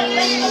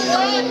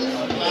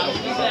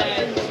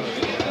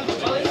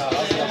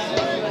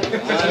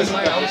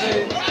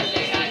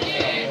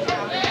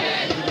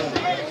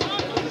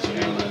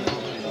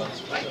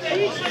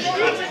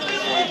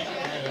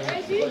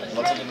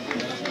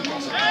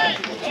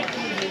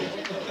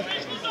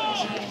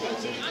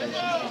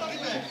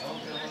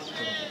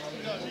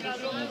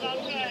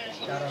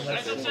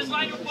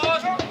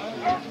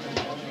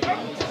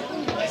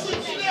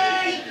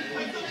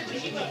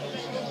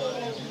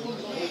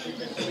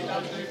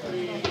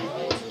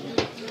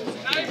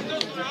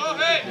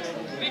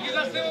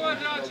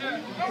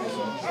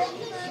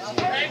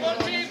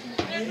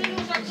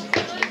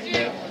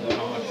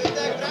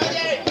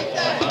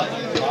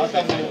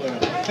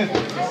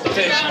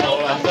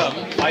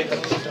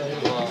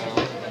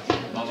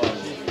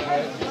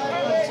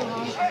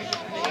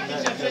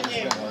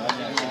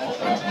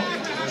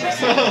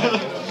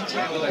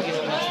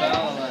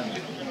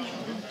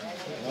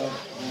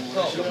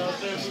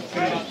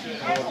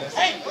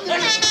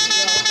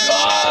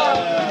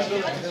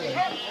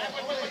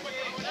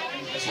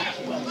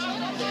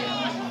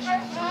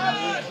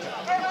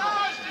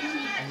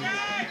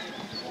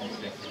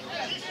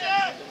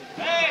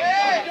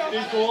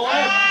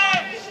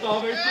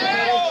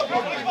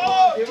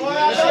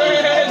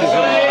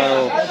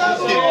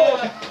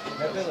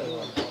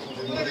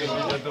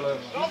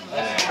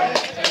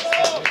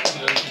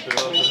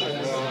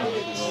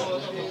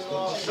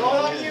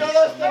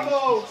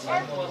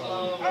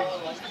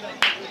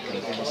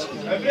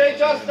 Dobrý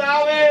čas,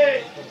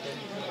 stávej!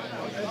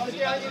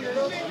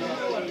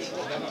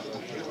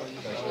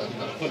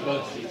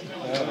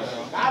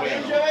 Já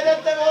vím, že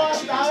vedete, vole,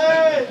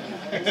 stávej!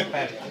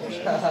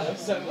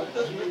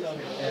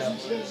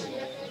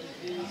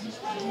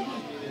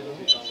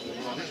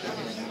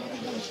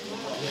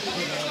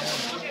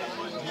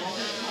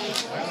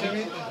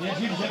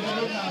 Věřím, že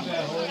vedou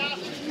náběhu.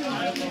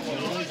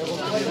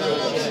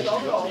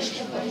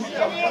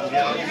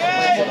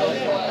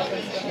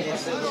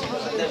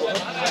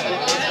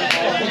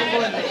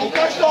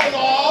 Ukaž to,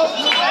 no!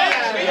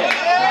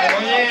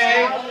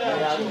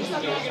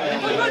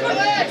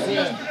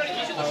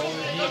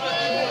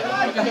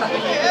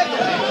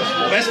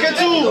 Bez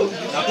keců!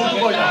 A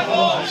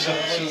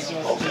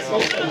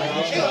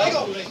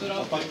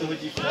pak to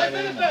hodí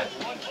Friday.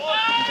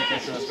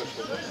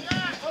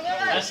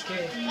 Hezky.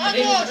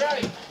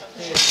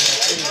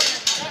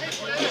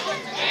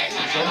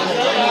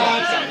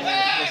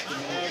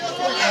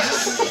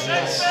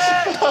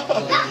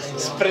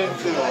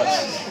 Sprinty, vole.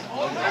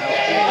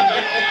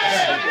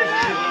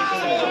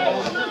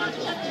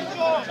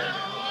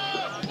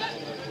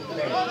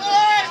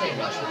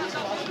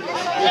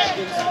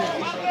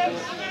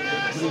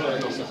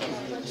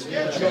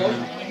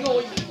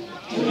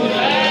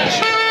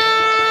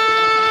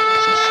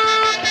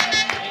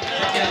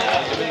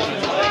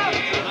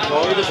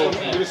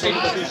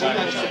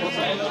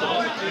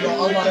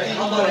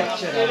 Almarek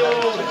včera.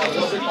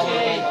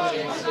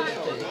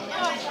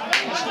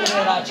 Čtyři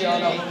hráči a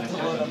na to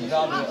bylo tam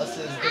dávno asi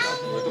z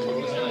 10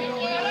 minut.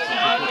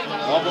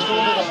 No a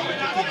potom to tam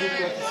ty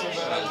díky, jak se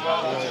bereš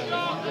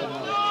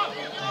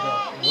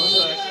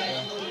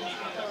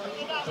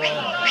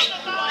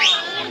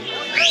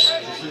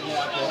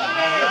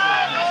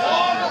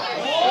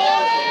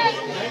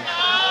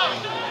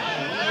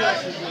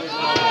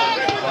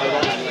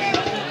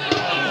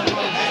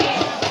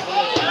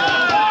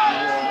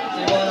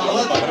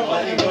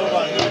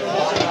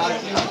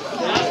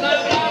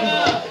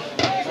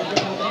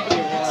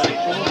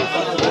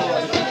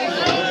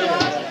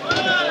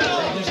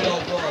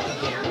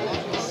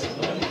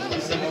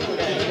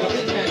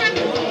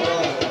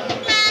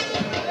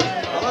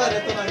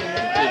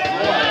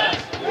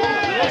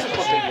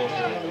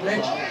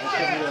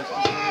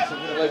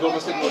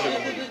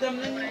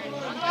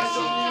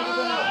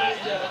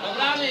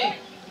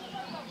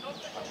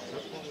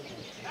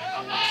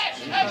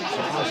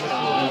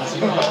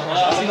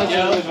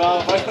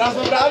dva Máš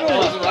prázdnou bránu!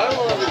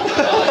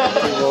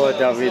 Vole,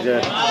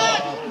 Davide.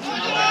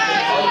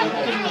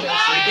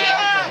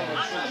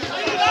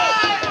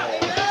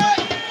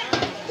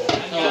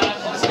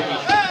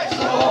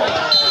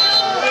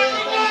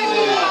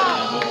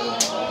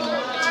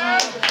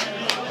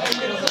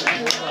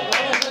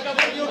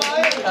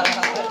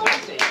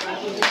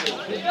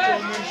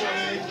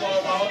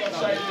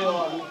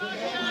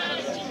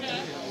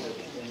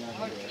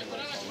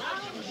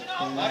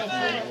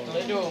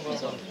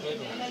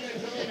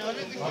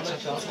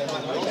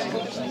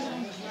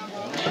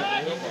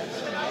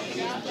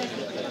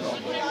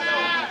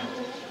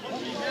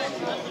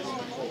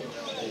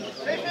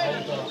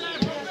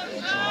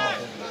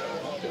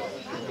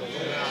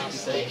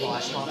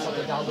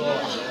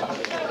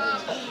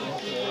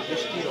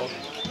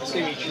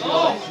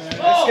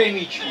 Hezký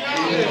míč.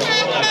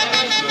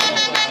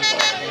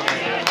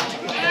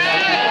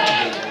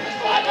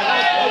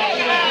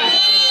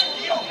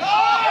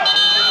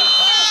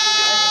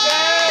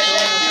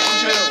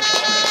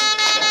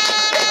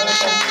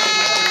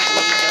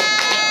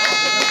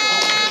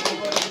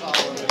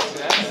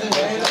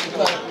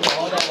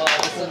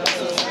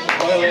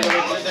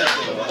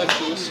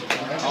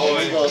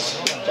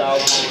 Čau.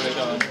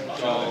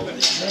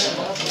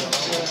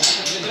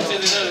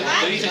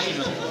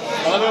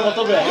 Ale budeme o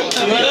tobě.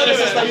 Ty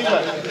se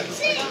stavíme.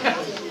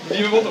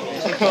 Vidíme o to.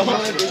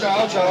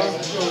 Čau, čau.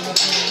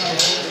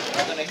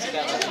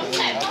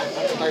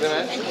 Tak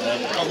jdeme.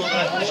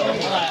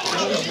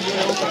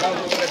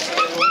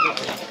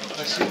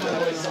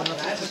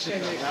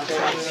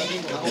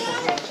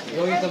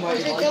 Jo, oni tam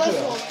mají vlajku,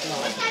 jo.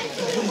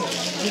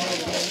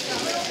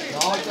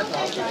 No, je to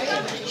tak.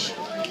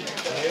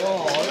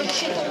 Jo,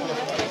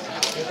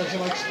 takže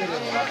mají 4,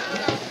 no.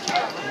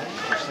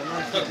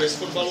 Tak bez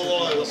fotbalu,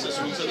 ale zase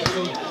slunce to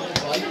jsou.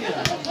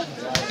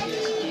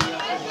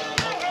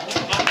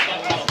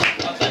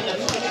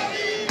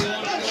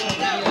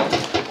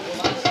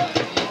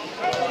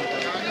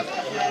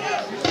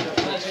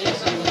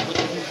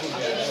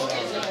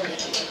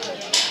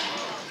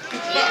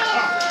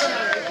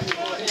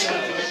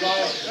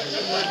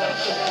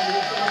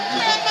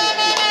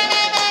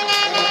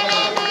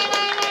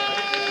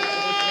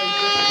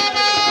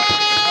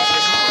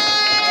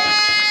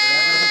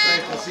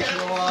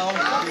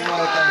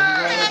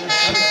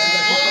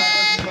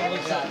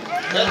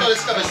 Je to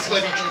dneska bez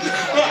skleníčku.